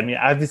stuff. So yeah, I mean,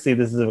 obviously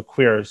this is a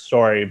queer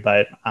story,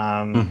 but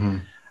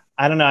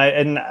I don't know.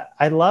 And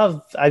I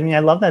love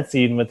that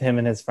scene with him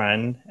and his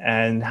friend,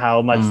 and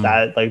how much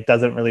that like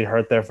doesn't really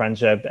hurt their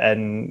friendship,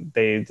 and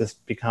they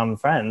just become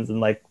friends, and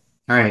like,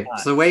 all right,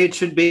 it's the way it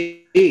should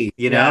be,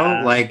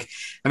 like,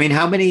 I mean,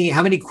 how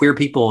many queer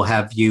people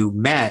have you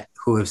met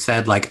who have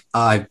said like,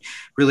 I'm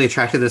really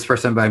attracted to this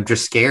person, but I'm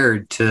just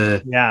scared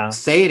to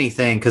say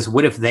anything because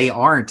what if they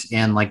aren't,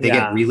 and like they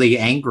get really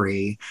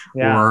angry,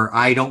 or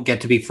I don't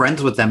get to be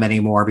friends with them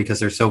anymore because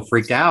they're so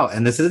freaked out.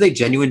 And this is a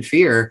genuine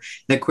fear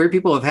that queer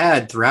people have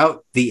had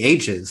throughout the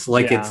ages.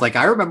 Like it's like,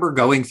 I remember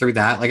going through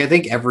that. Like I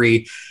think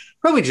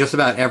probably just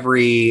about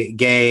every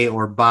gay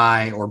or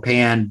bi or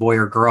pan boy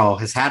or girl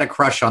has had a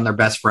crush on their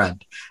best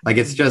friend. Like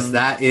it's just,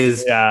 that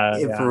is,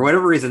 for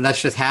whatever reason,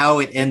 that's just how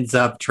it ends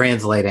up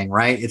translating,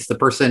 right? It's the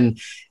person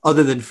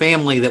other than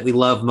family that we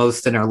love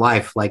most in our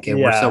life. Like, and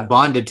we're so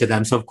bonded to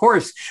them. So of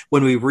course,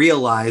 when we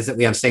realize that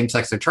we have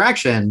same-sex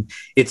attraction,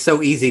 it's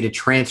so easy to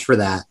transfer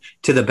that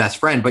to the best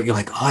friend. But you're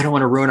like, oh, I don't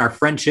want to ruin our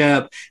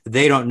friendship.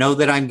 They don't know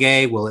that I'm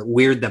gay. Will it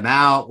weird them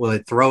out? Will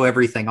it throw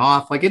everything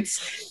off? Like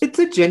it's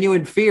a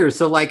genuine fear.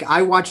 So like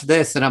I watch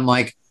this and I'm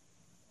like,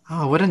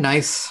 oh, what a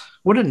nice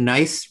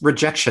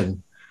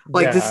rejection.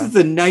 Like this is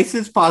the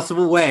nicest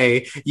possible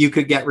way you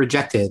could get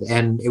rejected.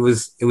 And it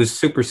was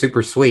super,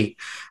 super sweet.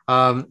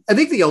 I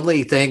think the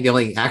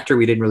only actor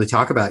we didn't really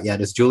talk about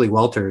yet is Julie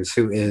Walters,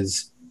 who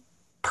is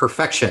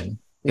perfection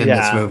in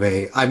this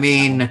movie. I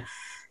mean,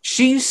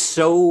 she's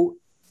so,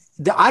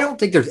 I don't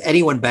think there's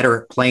anyone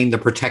better at playing the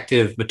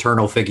protective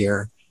maternal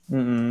figure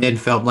in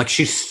film. Like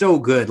she's so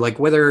good. Like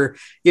whether,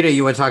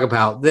 you want to talk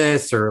about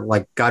this or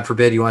like, God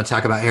forbid, you want to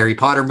talk about Harry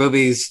Potter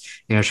movies,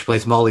 she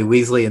plays Molly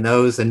Weasley in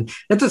those. And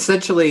that's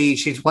essentially,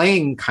 she's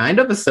playing kind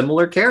of a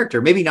similar character,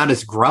 maybe not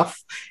as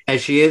gruff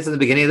as she is in the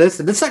beginning of this.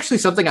 And this is actually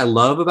something I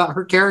love about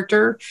her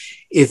character,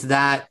 is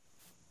that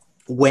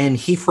when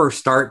he first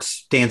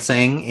starts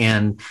dancing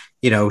and,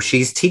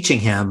 she's teaching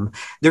him,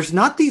 there's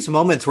not these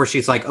moments where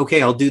she's like,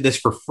 okay, I'll do this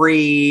for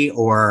free,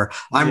 or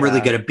I'm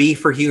really going to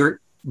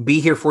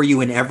be here for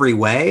you in every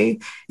way.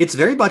 It's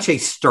very much a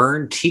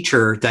stern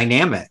teacher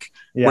dynamic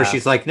where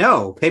she's like,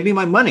 no, pay me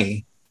my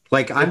money.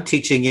 Like I'm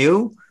teaching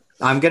you,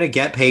 I'm going to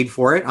get paid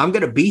for it. I'm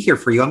going to be here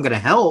for you. I'm going to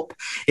help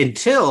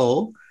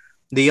until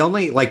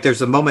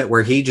there's a moment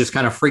where he just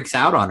kind of freaks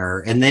out on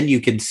her. And then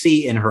you can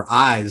see in her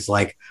eyes,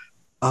 like,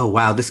 oh,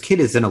 wow, this kid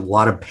is in a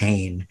lot of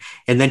pain.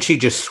 And then she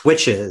just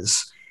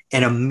switches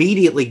and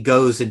immediately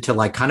goes into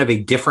like kind of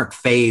a different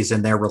phase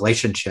in their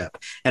relationship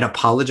and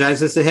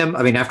apologizes to him.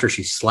 I mean, after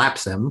she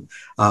slaps him,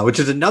 which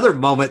is another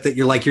moment that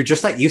you're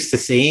just not used to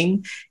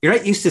seeing. You're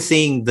not used to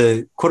seeing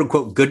the quote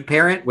unquote good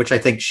parent, which I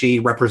think she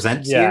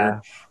represents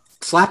here,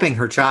 slapping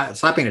a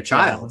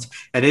child.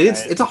 And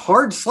it's a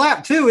hard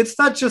slap too. It's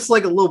not just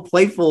like a little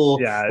playful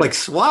like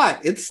swat.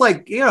 It's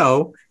like,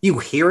 you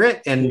hear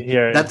it and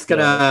that's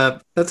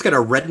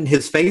gonna redden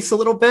his face a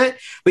little bit,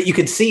 but you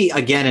can see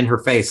again in her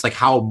face like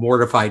how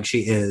mortified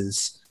she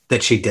is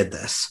that she did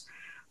this.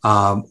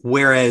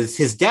 Whereas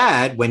his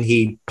dad, when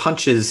he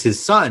punches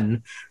his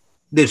son,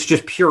 there's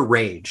just pure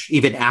rage,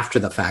 even after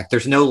the fact.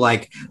 There's no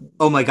like,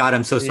 oh my God,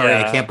 I'm so sorry.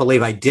 I can't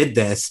believe I did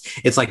this.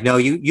 It's like, no,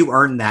 you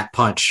earned that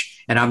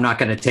punch and I'm not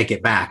going to take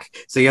it back.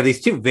 So you have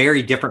these two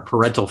very different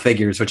parental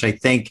figures, which I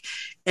think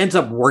ends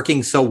up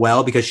working so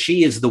well because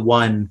she is the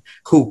one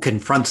who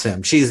confronts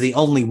him. She's the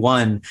only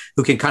one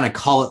who can kind of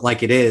call it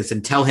like it is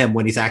and tell him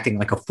when he's acting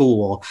like a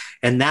fool.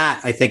 And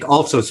that I think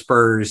also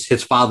spurs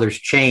his father's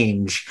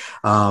change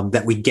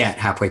that we get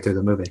halfway through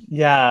the movie.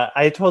 Yeah,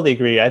 I totally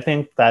agree. I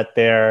think that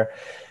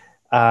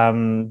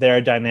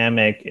their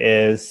dynamic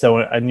is so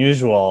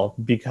unusual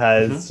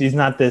because she's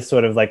not this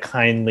sort of like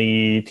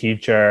kindly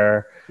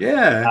teacher.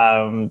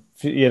 Yeah.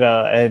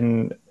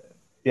 And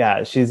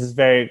yeah, she's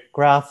very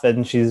gruff,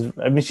 and she's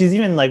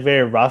even like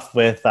very rough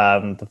with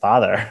the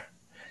father.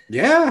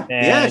 Yeah.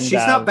 Yeah. And, She's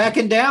not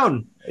backing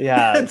down.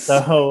 Yeah.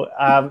 So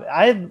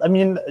I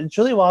mean,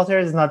 Julie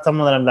Walters is not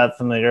someone that I'm that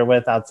familiar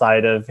with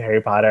outside of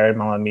Harry Potter and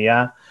Mamma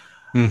Mia.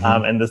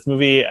 And this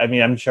movie, I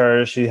mean, I'm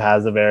sure she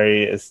has a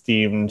very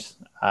esteemed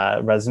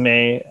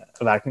resume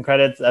of acting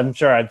credits. I'm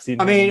sure I've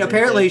seen. I mean,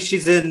 apparently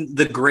she's in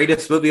the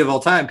greatest movie of all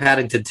time,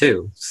 Paddington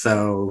 2.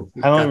 So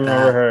I don't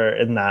remember her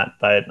in that,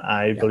 but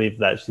I believe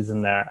that she's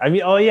in there. I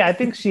mean, oh yeah, I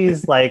think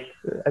she's like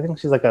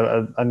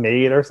a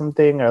maid or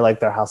something, or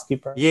like their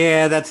housekeeper.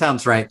 Yeah, that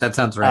sounds right.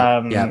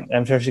 Yeah,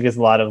 I'm sure she gets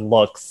a lot of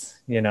looks,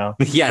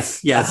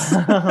 Yes.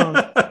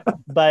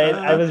 But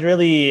I was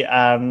really,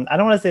 I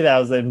don't want to say that I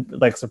was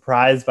like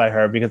surprised by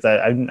her, because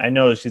I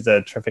know she's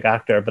a terrific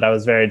actor, but I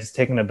was very just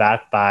taken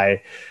aback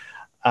by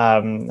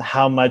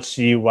how much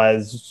she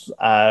was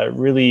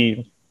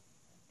really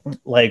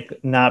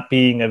like not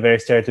being a very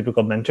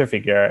stereotypical mentor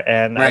figure.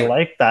 And I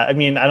like that. I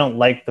mean, I don't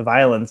like the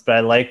violence, but I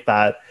like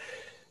that,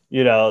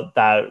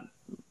 that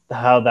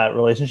how that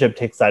relationship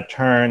takes that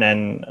turn,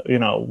 and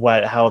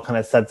how it kind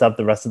of sets up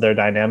the rest of their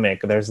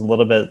dynamic. There's a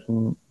little bit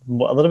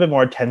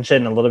more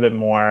tension, a little bit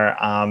more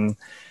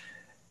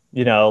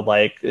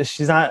like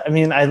she's not, I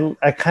mean,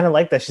 I kind of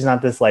like that she's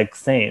not this like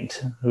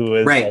saint who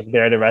is like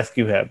there to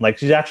rescue him. Like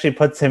she actually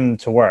puts him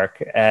to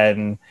work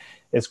and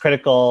is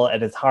critical,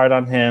 and it's hard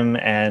on him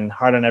and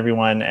hard on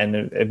everyone, and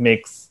it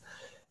makes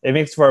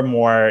for a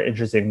more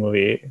interesting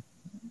movie.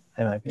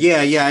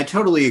 Yeah, I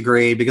totally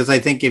agree, because I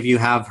think if you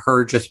have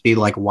her just be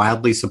like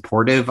wildly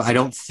supportive, I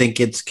don't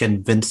think it's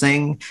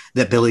convincing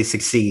that Billy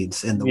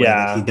succeeds in the way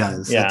that he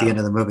does at the end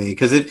of the movie,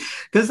 because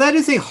that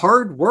is a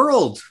hard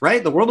world,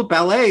 right? The world of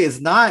ballet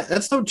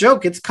that's no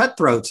joke. It's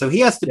cutthroat. So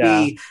he has to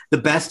be the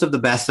best of the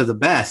best of the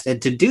best.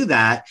 And to do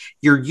that,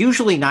 you're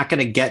usually not going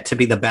to get to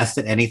be the best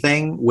at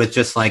anything with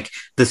just like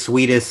the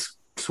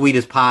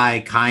sweetest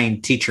pie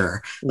kind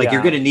teacher. Like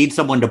you're going to need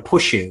someone to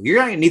push you. You're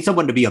not going to need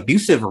someone to be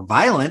abusive or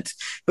violent,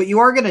 but you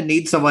are going to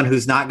need someone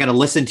who's not going to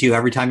listen to you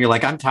every time you're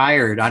like, I'm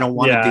tired, I don't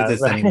want to do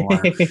this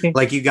anymore.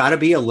 Like you got to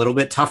be a little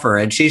bit tougher.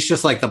 And she's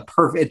just like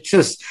it's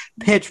just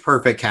pitch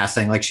perfect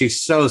casting. Like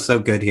she's so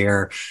good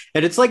here.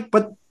 And it's like,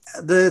 but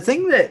the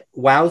thing that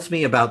wows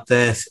me about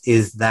this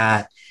is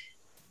that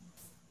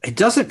it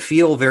doesn't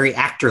feel very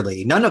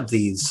actorly. None of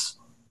these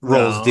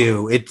roles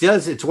do. It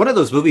does. It's one of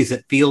those movies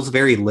that feels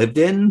very lived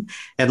in.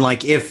 And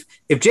like if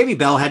Jamie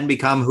Bell hadn't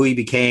become who he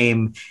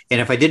became,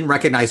 and if I didn't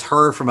recognize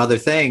her from other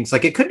things,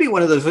 like it could be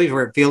one of those movies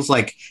where it feels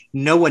like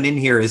no one in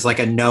here is like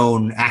a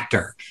known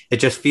actor. It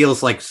just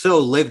feels like so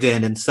lived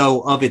in and so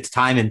of its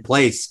time and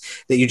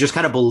place that you just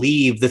kind of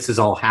believe this is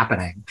all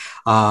happening.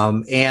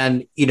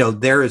 And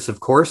there is of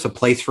course a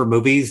place for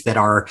movies that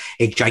are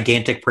a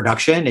gigantic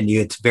production, and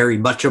it's very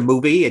much a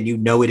movie, and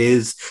it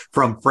is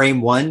from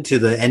frame one to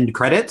the end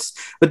credits.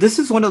 But this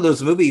is one of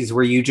those movies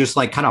where you just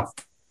like kind of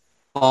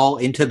fall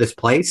into this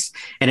place,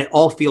 and it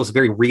all feels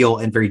very real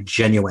and very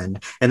genuine.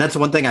 And that's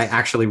one thing I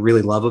actually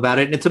really love about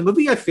it. And it's a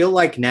movie I feel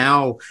like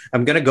now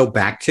I'm going to go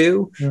back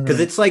to,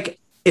 because it's like,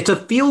 it's a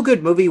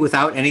feel-good movie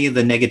without any of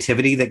the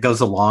negativity that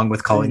goes along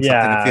with calling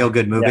something a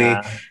feel-good movie.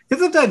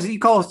 Because sometimes you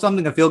call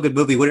something a feel-good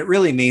movie, what it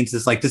really means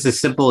is like, this is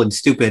simple and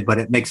stupid, but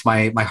it makes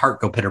my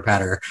heart go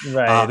pitter-patter.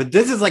 But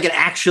this is like an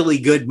actually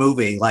good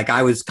movie. Like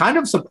I was kind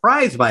of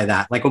surprised by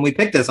that. Like when we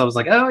picked this, I was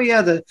like, oh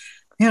yeah, the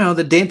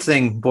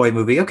dancing boy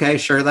movie. Okay,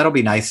 sure, that'll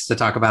be nice to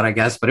talk about, I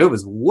guess. But it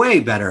was way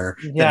better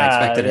than I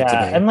expected it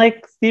to be. And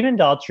like Stephen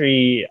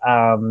Daltrey,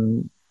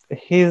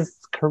 his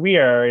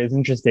career is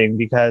interesting,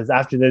 because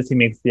after this he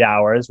makes The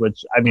Hours,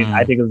 which I mean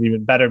I think is an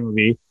even better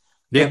movie.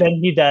 But then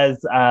he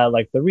does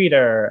like The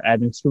Reader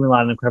and Extremely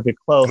Loud and Incredibly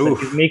Close. And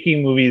he's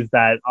making movies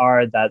that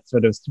are that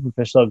sort of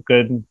superficial,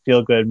 good,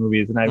 feel-good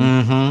movies. And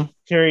I'm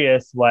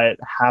curious what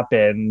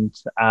happened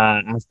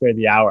after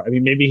The Hour. I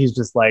mean, maybe he's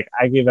just like,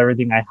 I gave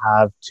everything I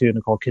have to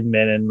Nicole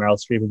Kidman and Meryl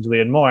Streep and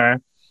Julianne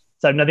Moore,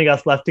 so I have nothing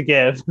else left to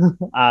give.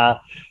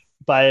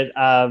 But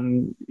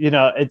I'm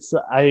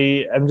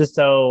just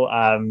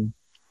so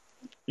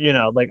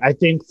like I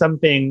think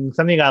something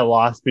got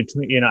lost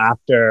between,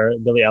 after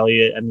Billy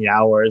Elliot and The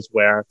Hours,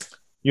 where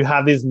you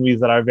have these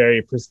movies that are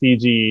very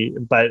prestige-y,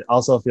 but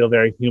also feel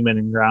very human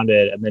and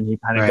grounded. And then he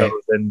kind of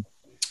goes in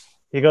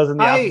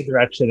the opposite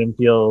direction and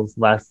feels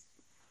less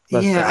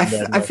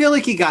I feel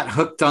like he got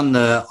hooked on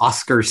the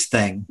Oscars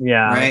thing.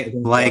 Right.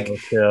 Like,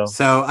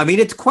 so, I mean,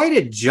 it's quite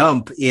a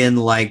jump in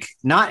like,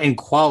 not in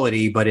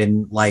quality, but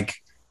in like,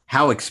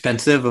 how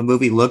expensive a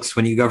movie looks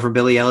when you go from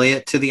Billy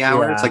Elliot to The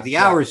Hours. Like The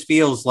Hours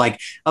feels like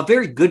a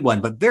very good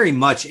one, but very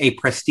much a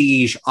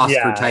prestige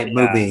Oscar type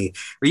movie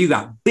where you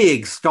got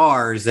big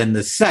stars and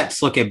the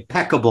sets look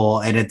impeccable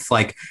and it's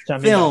like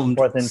filmed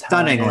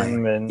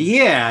stunningly.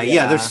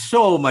 There's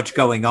so much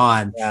going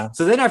on.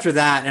 So then after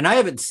that, and I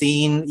haven't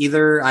seen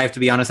either, I have to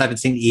be honest, I haven't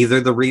seen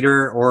either The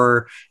Reader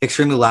or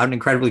Extremely Loud and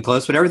Incredibly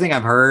Close, but everything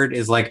I've heard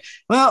is like,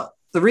 well,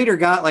 the reader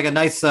got like a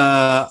nice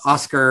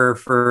Oscar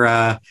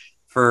for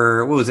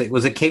what was it?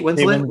 Was it Kate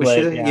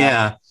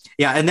Winslet?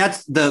 Yeah, and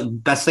that's the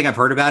best thing I've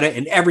heard about it.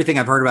 And everything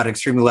I've heard about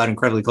Extremely Loud,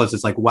 Incredibly Close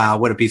is like, wow,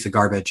 what a piece of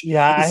garbage.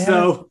 Yeah,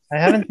 I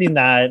haven't seen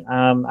that.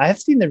 I have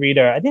seen The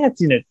Reader. I think I've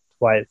seen it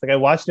twice. Like I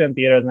watched it in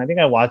theaters, and I think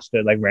I watched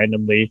it like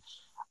randomly.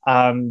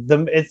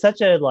 It's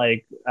such a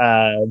like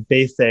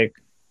basic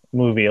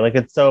movie. Like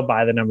it's so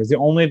by the numbers. The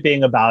only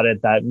thing about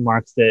it that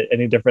marks it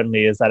any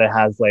differently is that it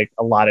has like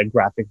a lot of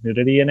graphic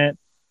nudity in it.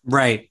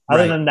 Right.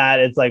 Other than that,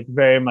 it's like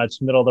very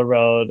much middle of the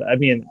road. I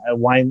mean,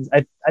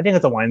 I think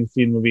it's a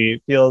Weinstein movie.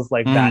 It feels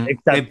like that,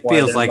 except it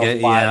feels like it.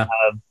 Yeah.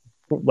 Of,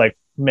 like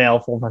male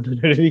full frontal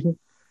nudity.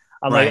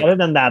 Like other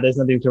than that, there's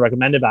nothing to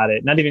recommend about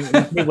it. Not even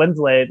Kate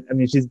Winslet. I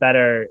mean, she's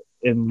better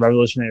in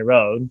Revolutionary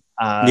Road.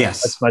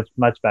 Yes, it's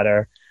much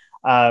better.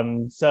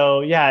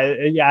 So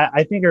yeah,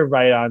 I think you're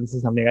right on to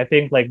something. I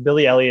think like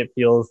Billy Elliot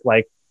feels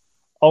like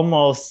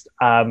almost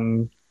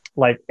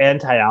like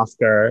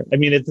anti-Oscar. I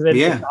mean, it's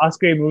an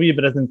Oscar movie,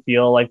 but doesn't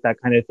feel like that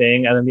kind of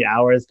thing. And then The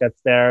Hours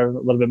gets there a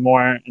little bit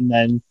more, and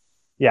then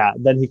he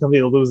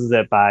completely loses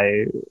it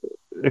by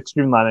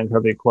Extreme Loud and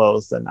Incredibly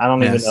Close. And I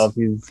don't even know if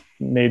he's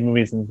made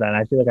movies since then.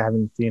 I feel like I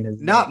haven't seen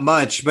his. Not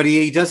much, but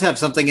he does have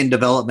something in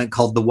development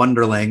called The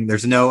Wonderling.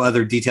 There's no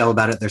other detail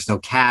about it. There's no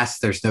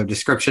cast. There's no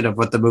description of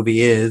what the movie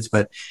is,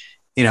 but.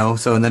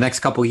 So in the next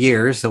couple of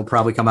years, he'll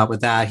probably come out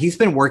with that. He's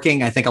been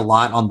working, I think, a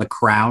lot on The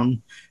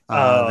Crown.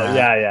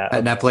 That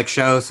Netflix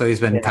show. So he's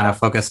been kind of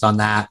focused on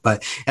that.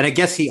 And I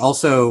guess he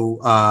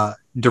also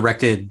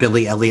directed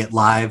Billy Elliot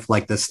Live,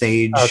 like the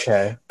stage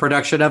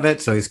production of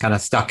it. So he's kind of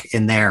stuck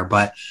in there.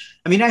 But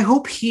I mean, I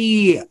hope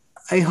he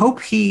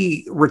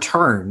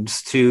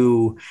returns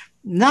to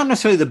not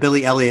necessarily the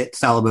Billy Elliot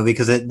style of movie,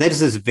 because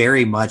this is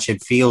very much,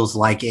 it feels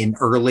like an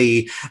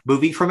early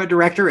movie from a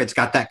director. It's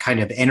got that kind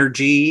of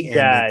energy,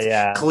 and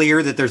it's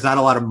clear that there's not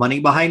a lot of money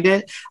behind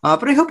it.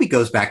 But I hope he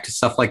goes back to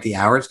stuff like The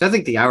Hours. I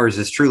think The Hours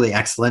is truly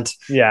excellent.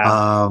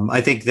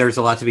 I think there's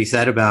a lot to be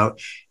said about,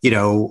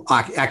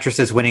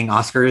 actresses winning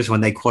Oscars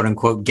when they quote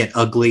unquote get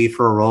ugly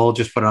for a role.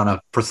 Just put on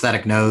a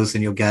prosthetic nose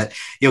and you'll get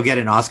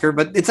an Oscar.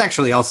 But it's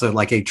actually also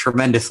like a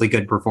tremendously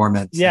good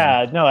performance.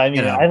 I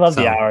love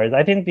The Hours.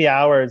 I think The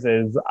Hours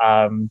is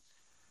I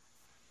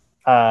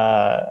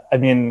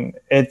think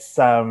it's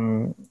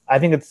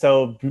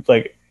so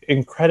like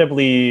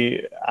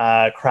incredibly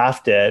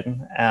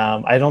crafted.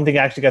 I don't think it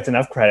actually gets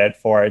enough credit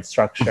for its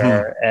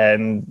structure,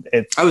 and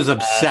it's. I was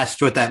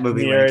obsessed with that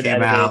movie when it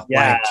came out.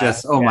 My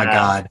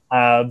God,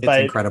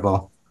 it's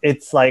incredible.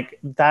 It's like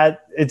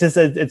that.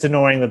 It's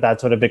annoying that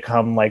that's sort of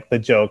become like the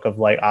joke of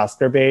like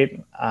Oscar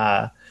bait.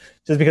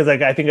 Just because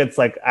like I think it's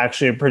like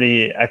actually a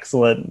pretty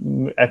excellent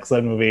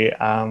movie.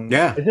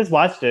 I just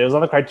watched it. It was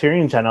on the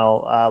Criterion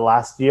Channel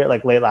last year,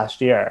 like late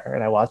last year,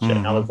 and I watched it,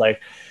 and I was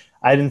like,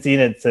 I hadn't seen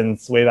it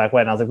since way back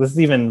when. I was like, this is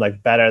even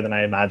like better than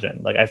I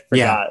imagined. Like I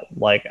forgot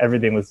like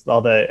everything was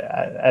all the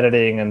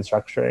editing and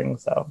structuring.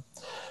 So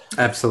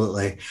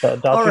absolutely.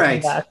 So all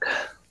right. Back.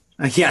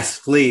 Yes,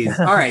 please.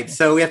 All right.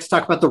 So we have to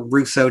talk about the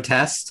Russo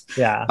test.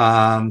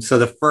 So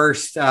the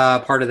first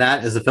part of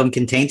that is the film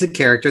contains a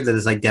character that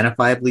is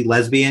identifiably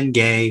lesbian,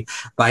 gay,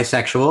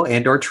 bisexual,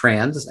 and or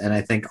trans. And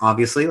I think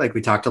obviously, like we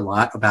talked a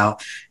lot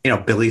about,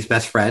 Billy's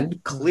best friend,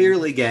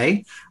 clearly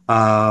gay.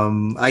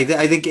 I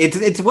think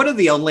it's one of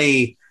the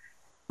only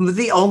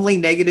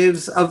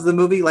negatives of the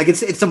movie. Like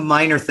it's a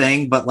minor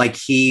thing, but like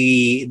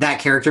that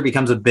character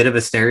becomes a bit of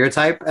a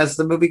stereotype as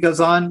the movie goes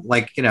on.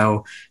 Like,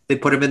 they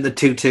put him in the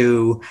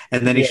tutu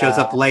and then he shows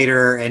up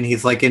later and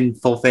he's like in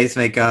full face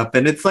makeup.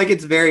 And it's like,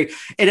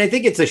 and I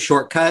think it's a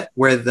shortcut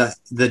where the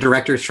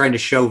director is trying to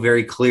show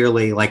very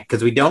clearly, like,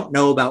 cause we don't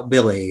know about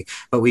Billy,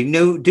 but we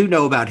do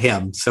know about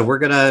him. So we're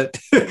going to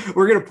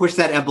push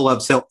that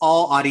envelope. So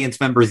all audience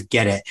members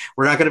get it.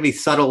 We're not going to be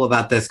subtle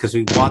about this because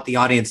we want the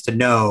audience to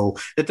know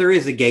that there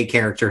is a gay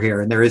character here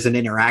and there is an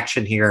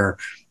interaction here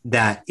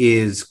that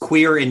is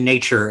queer in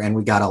nature, and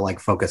we gotta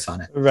like focus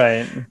on it.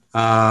 Right.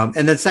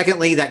 And then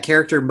secondly, that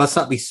character must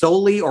not be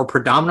solely or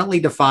predominantly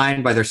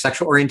defined by their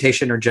sexual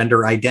orientation or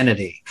gender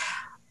identity.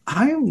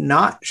 I'm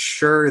not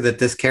sure that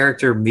this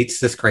character meets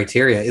this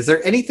criteria. Is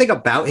there anything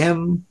about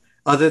him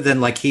other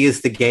than like he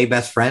is the gay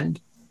best friend?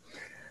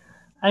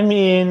 I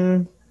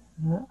mean,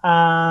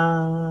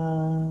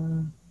 I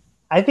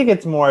think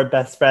it's more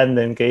best friend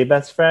than gay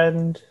best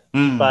friend,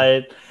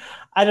 but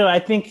I don't know. I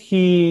think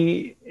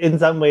he, in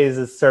some ways,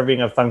 is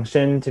serving a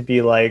function to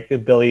be like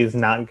Billy's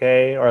not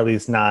gay, or at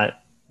least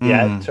not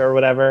yet, or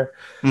whatever.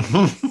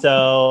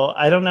 So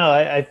I don't know.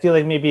 I feel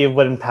like maybe it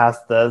wouldn't pass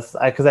this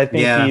because I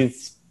think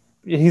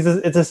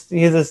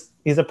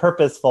he's a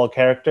purposeful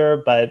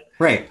character, but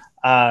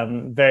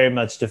very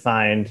much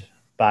defined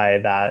by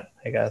that,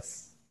 I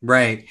guess.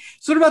 Right.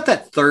 So what about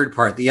that third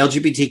part? The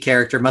LGBT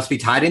character must be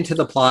tied into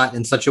the plot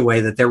in such a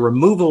way that their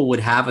removal would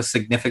have a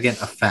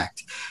significant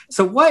effect.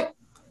 So what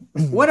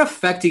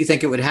effect do you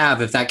think it would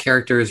have if that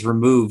character is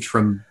removed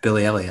from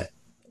Billy Elliot?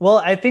 Well,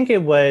 I think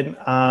it would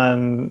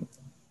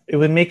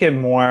make it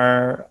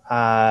more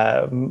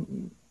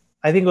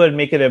I think it would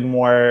make it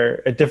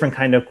a different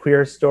kind of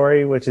queer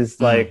story, which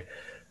is like,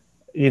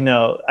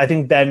 I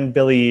think then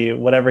Billy,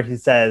 whatever he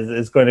says,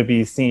 is going to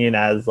be seen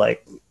as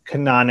like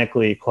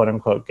canonically quote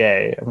unquote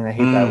gay. I mean, I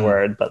hate that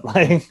word, but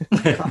like,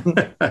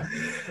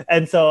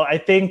 and so I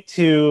think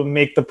to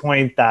make the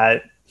point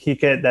that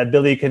that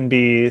Billy can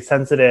be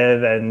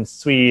sensitive and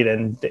sweet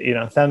and,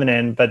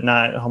 feminine, but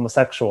not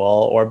homosexual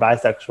or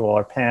bisexual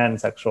or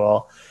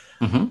pansexual.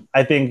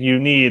 I think you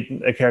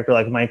need a character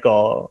like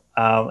Michael,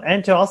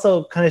 and to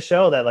also kind of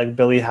show that like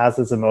Billy has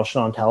this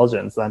emotional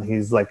intelligence, that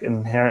he's like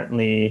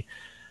inherently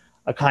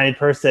a kind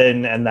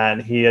person, and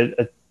that he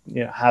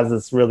has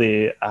this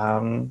really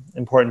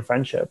important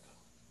friendship.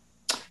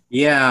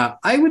 Yeah,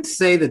 I would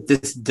say that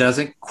this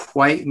doesn't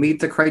quite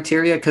meet the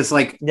criteria because,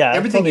 like,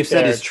 everything you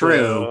said is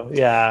true. Too.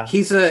 Yeah,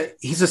 he's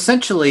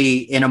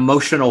essentially an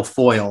emotional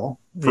foil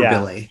for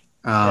Billy.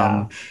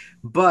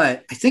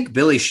 But I think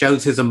Billy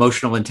shows his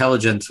emotional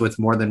intelligence with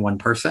more than one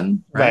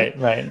person. Right.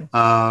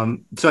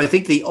 So I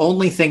think the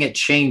only thing it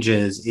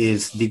changes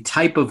is the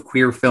type of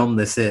queer film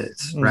this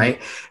is. Right.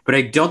 But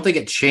I don't think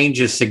it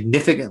changes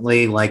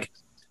significantly, like,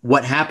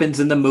 what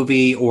happens in the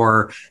movie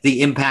or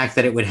the impact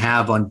that it would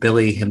have on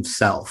Billy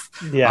himself.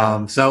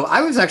 So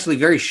I was actually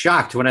very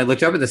shocked when I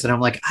looked over this and I'm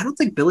like, I don't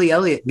think Billy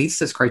Elliot meets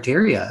this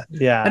criteria.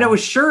 And I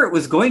was sure it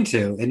was going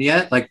to, and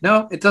yet like,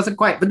 no, it doesn't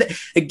quite. But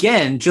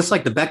again, just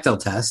like the Bechdel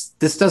test,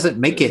 this doesn't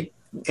make it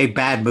a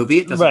bad movie.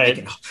 It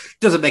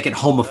doesn't make it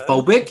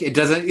homophobic. It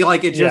doesn't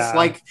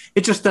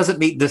it just doesn't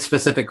meet the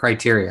specific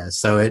criteria.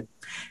 So it,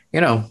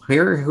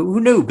 who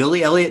knew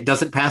Billy Elliot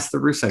doesn't pass the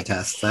Russo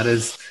test? That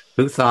is,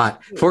 who thought?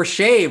 For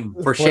shame,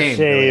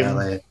 Billy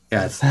Elliot.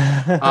 Yes.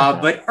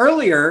 But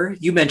earlier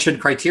you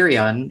mentioned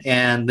Criterion,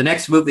 and the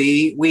next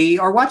movie we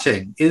are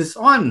watching is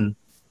on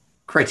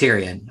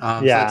Criterion.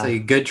 So it's a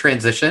good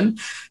transition.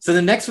 So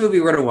the next movie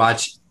we're going to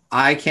watch,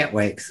 I can't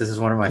wait because this is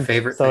one of my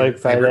favorite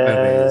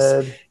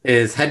movies,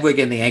 is Hedwig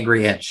and the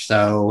Angry Inch.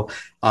 So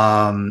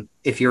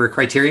if you're a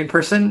Criterion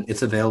person,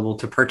 it's available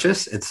to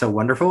purchase. It's so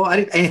wonderful.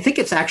 I think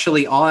it's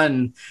actually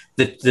on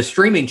the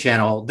streaming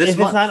channel this month.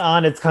 If it's not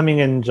on, it's coming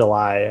in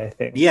July, I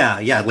think.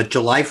 Yeah. Like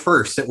July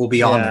 1st, it will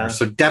be on there.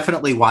 So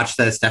definitely watch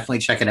this. Definitely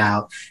check it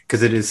out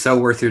because it is so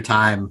worth your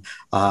time.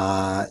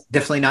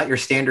 Definitely not your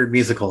standard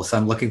musical. So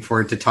I'm looking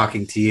forward to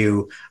talking to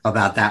you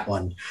about that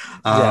one.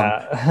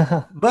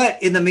 But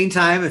in the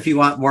meantime, if you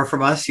want more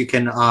from us, you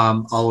can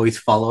always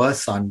follow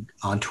us on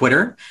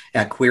Twitter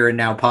at Queer and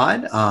Now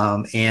Pod.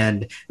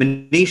 And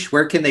Manish,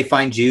 where can they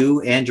find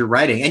you and your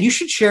writing? And you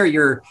should share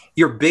your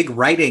big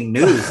writing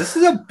news. This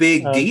is a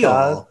big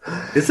deal.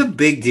 It's a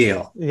big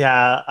deal.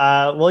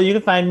 Yeah. Well, you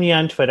can find me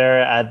on Twitter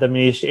at the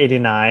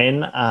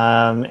Manish89.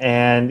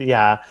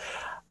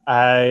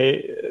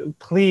 I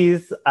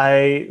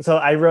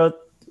wrote,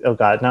 oh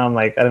God, now I'm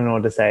like, I don't know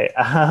what to say.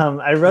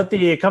 I wrote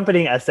the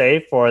accompanying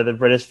essay for the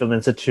British Film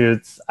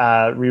Institute's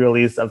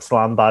re-release of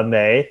Salam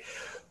Bombay,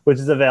 which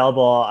is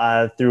available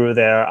through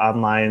their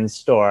online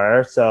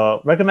store.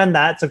 So recommend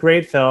that. It's a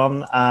great film.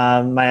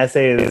 My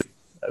essay is,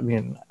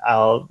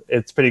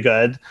 it's pretty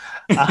good.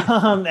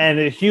 And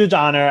a huge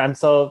honor. I'm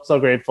so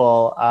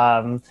grateful.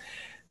 Thanks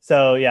for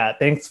that.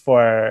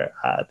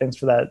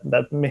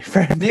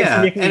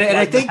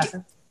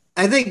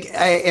 I think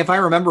if I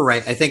remember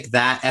right, I think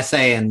that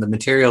essay and the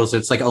materials,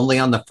 it's like only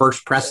on the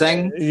first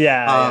pressing.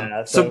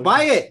 So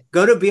buy it.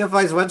 Go to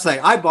BFI's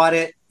website. I bought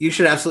it. You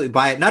should absolutely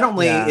buy it. Not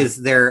only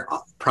is there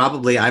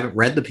probably, I haven't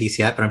read the piece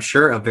yet, but I'm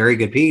sure a very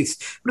good piece,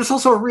 but it's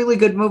also a really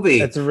good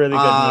movie. It's a really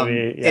good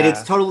movie. And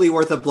it's totally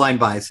worth a blind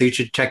buy. So you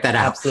should check that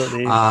out.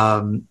 Absolutely.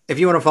 If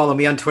you want to follow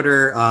me on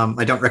Twitter,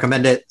 I don't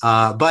recommend it,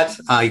 but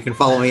you can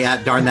follow me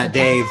at Darn That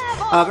Dave.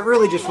 But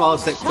really just follow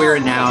us at Queer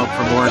and Now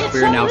for more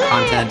Queer and Now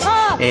content.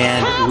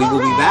 And we will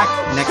be back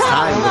next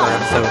time with our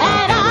episode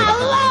on